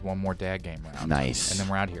finish with one more dad game round. Nice. And then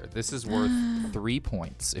we're out here. This is worth 3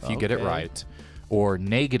 points if you get it Okay. right, or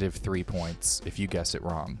negative 3 points if you guess it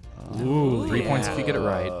wrong. 3 points if you get it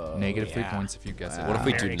right, negative 3 points if you guess it What if wrong.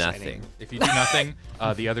 we Very do exciting. nothing? If you do nothing,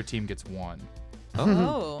 the other team gets 1.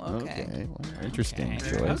 Oh, okay. Okay. Well, interesting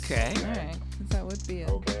choice. Okay. All right. That would be it.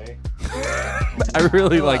 Okay. I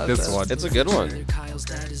really like love this this. one. It's a good one.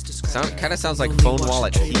 Kind of sounds like phone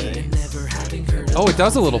wallet tea. Oh, it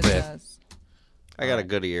does a little bit. Yes. I got a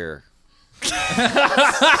good ear.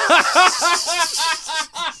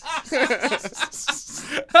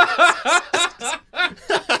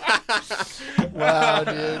 Wow,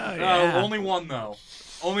 dude. Only one though.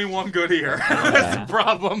 Only one good ear. That's the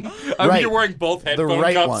problem. I mean, Right. you're wearing both headphone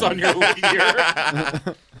right cups one. on your lead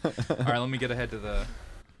ear. All right, let me get ahead to the.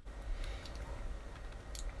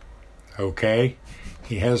 Okay.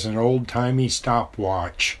 He has an old-timey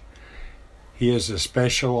stopwatch. He is a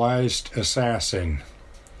specialized assassin.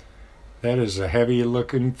 That is a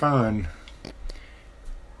heavy-looking fun.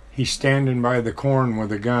 He's standing by the corn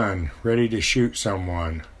with a gun, ready to shoot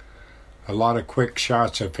someone. A lot of quick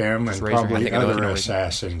shots of him Just and raise your hand. probably I think I know other what you're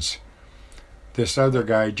assassins. This other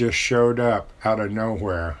guy just showed up out of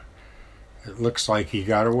nowhere. It looks like he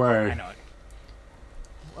got away. I know it.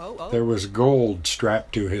 There was gold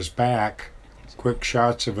strapped to his back. Quick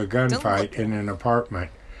shots of a gunfight in an apartment.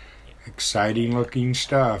 Exciting looking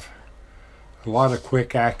stuff. A lot of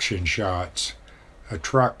quick action shots. A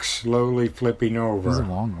truck slowly flipping This is a over.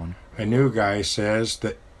 long one. A new guy says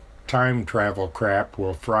that time travel crap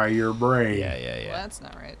will fry your brain. Yeah, yeah, yeah. Well, that's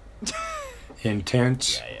not right.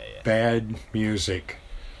 Intense, bad music.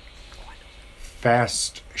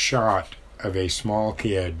 Fast shot of a small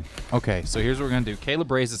kid. Okay, so here's what we're gonna do. Caleb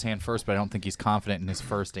raised his hand first, but I don't think he's confident in his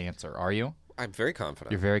first answer. Are you? I'm very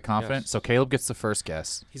confident. You're very confident. Yes. So Caleb gets the first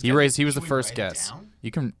guess. He's He got- raised. He was the Should we first write it guess. down?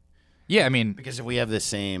 You can. Yeah, I mean, Because if we have the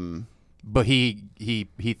same. but he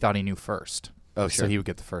thought he knew first. Oh, So sure. he would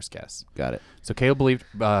get the first guess. Got it. So Caleb believed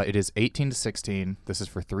it is 18 to 16. This is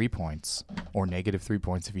for 3 points, or negative 3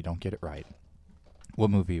 points if you don't get it right. What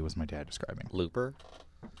movie was my dad describing? Looper.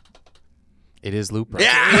 It is Looper. Dude,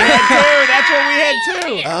 that's what we had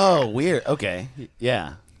too. Oh, weird. Okay.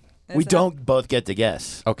 Yeah. Is We it? don't both get to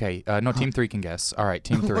guess. Okay. No, Team 3 can guess. All right,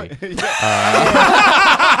 Team 3.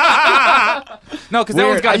 No, because that Weird.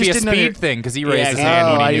 one's got I to be a just didn't speed thing because he raised his exactly.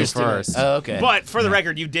 hand when I he knew just didn't- first. Oh, okay. But for the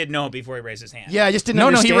record, you did know it before he raised his hand. yeah, I just didn't No, he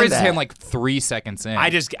understand raised his that. hand like 3 seconds in. I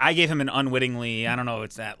gave him an unwittingly. I don't know.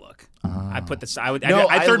 It's that look. I put this. I No,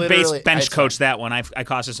 I I third base literally- bench I- coached that one. I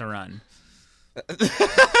cost us a run.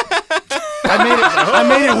 I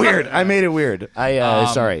made it weird. I made it weird.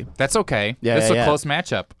 Sorry. That's okay. Yeah, This is yeah, a close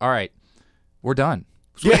matchup. All right, we're done.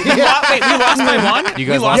 Yeah, Wait, we lost by one. You We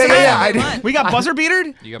guys lost lost by by yeah, one. I did. We got buzzer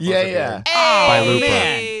beatered. You got Yeah, buzzer yeah. beater by Looper.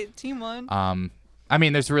 Hey, team one. I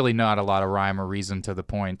mean, there's really not a lot of rhyme or reason to the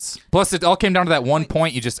points. Plus, it all came down to that one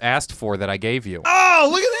point you just asked for that I gave you. Oh,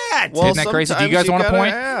 look at that. Isn't that crazy? Do you guys want a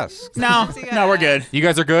point? Ask. No, no, we're good. You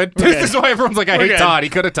guys are good? Okay. This is why everyone's like, I We're hate good. Todd. He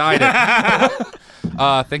could have tied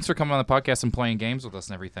it. Thanks for coming on the podcast and playing games with us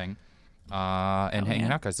and everything. and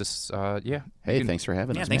hanging out, guys. Hey, thanks for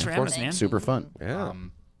having us. Thanks man. for having us, man. Super fun. Yeah.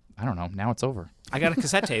 I don't know. Now it's over. I got a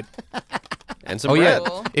cassette tape. And some Oh bread. yeah.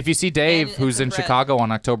 Cool. If you see Dave, And who's some in bread. Chicago on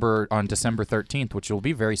December 13th, which will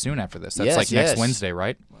be very soon after this. That's Yes, next yes. Wednesday,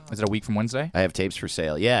 right? Is it a week from Wednesday? I have tapes for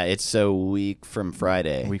sale. Yeah, it's a week from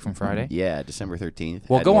Friday. A week from Friday? Yeah, December 13th.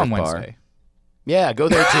 Well, at go on North Bar. Wednesday. Yeah, go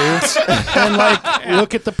there too. And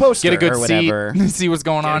look at the poster Get a good or whatever. seat. See what's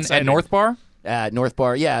going on at excited. North Bar. At North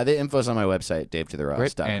Bar. Yeah, the info's on my website, Great.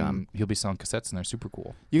 davetotheross.com. And he'll be selling cassettes, and they're super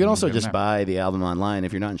cool. You can also Give 'em just there. buy the album online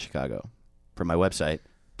if you're not in Chicago from my website,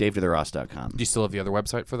 davetotheross.com. Do you still have the other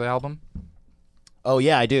website for the album? Oh,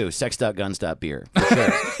 yeah, I do. Sex.guns.beer. For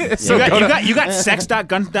sure. So You go to- got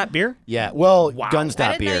sex.guns.beer? Yeah, well, Wow. I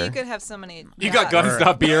guns.beer. didn't know you could have so many. You got dots.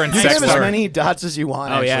 Guns.beer and You Sex can have as Bar. many dots as you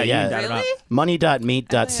want. Oh, yeah, actually, you can dot 'em Really? up.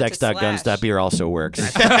 Money.meet.sex.guns.beer also works.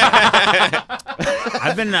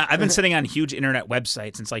 I've been sitting on huge internet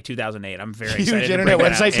websites since like 2008. I'm very excited. to bring that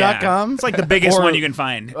out. HugeInternetWebsites.com? Yeah. It's like the biggest Or- one you can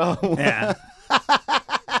find. Oh. Yeah.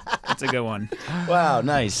 That's a good one. Wow,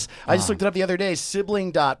 nice. I just looked it up the other day.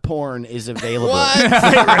 Sibling.porn is available. What? Which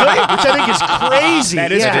I think is crazy.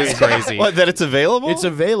 That is yeah. It is crazy. What, that it's available? It's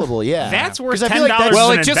available, yeah. That's worth 'Cause I feel like $10 that's-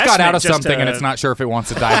 Well, an it just got out of investment just something, and to- it's not sure if it wants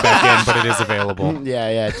to dive back in, but it is available.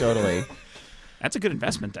 Yeah, totally. That's a good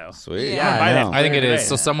investment, though. Sweet. Yeah. Buy that. know. I think it Right. is.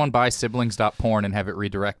 So someone buy siblings.porn and have it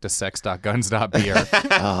redirect to sex.guns.beer.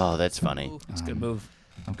 Oh, that's funny. It's a good move.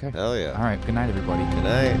 Okay. Hell yeah. All right. Good night, everybody. Good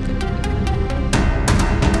night.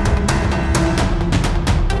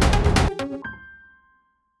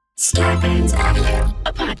 Scarpins Audio.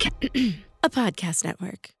 A podcast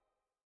network.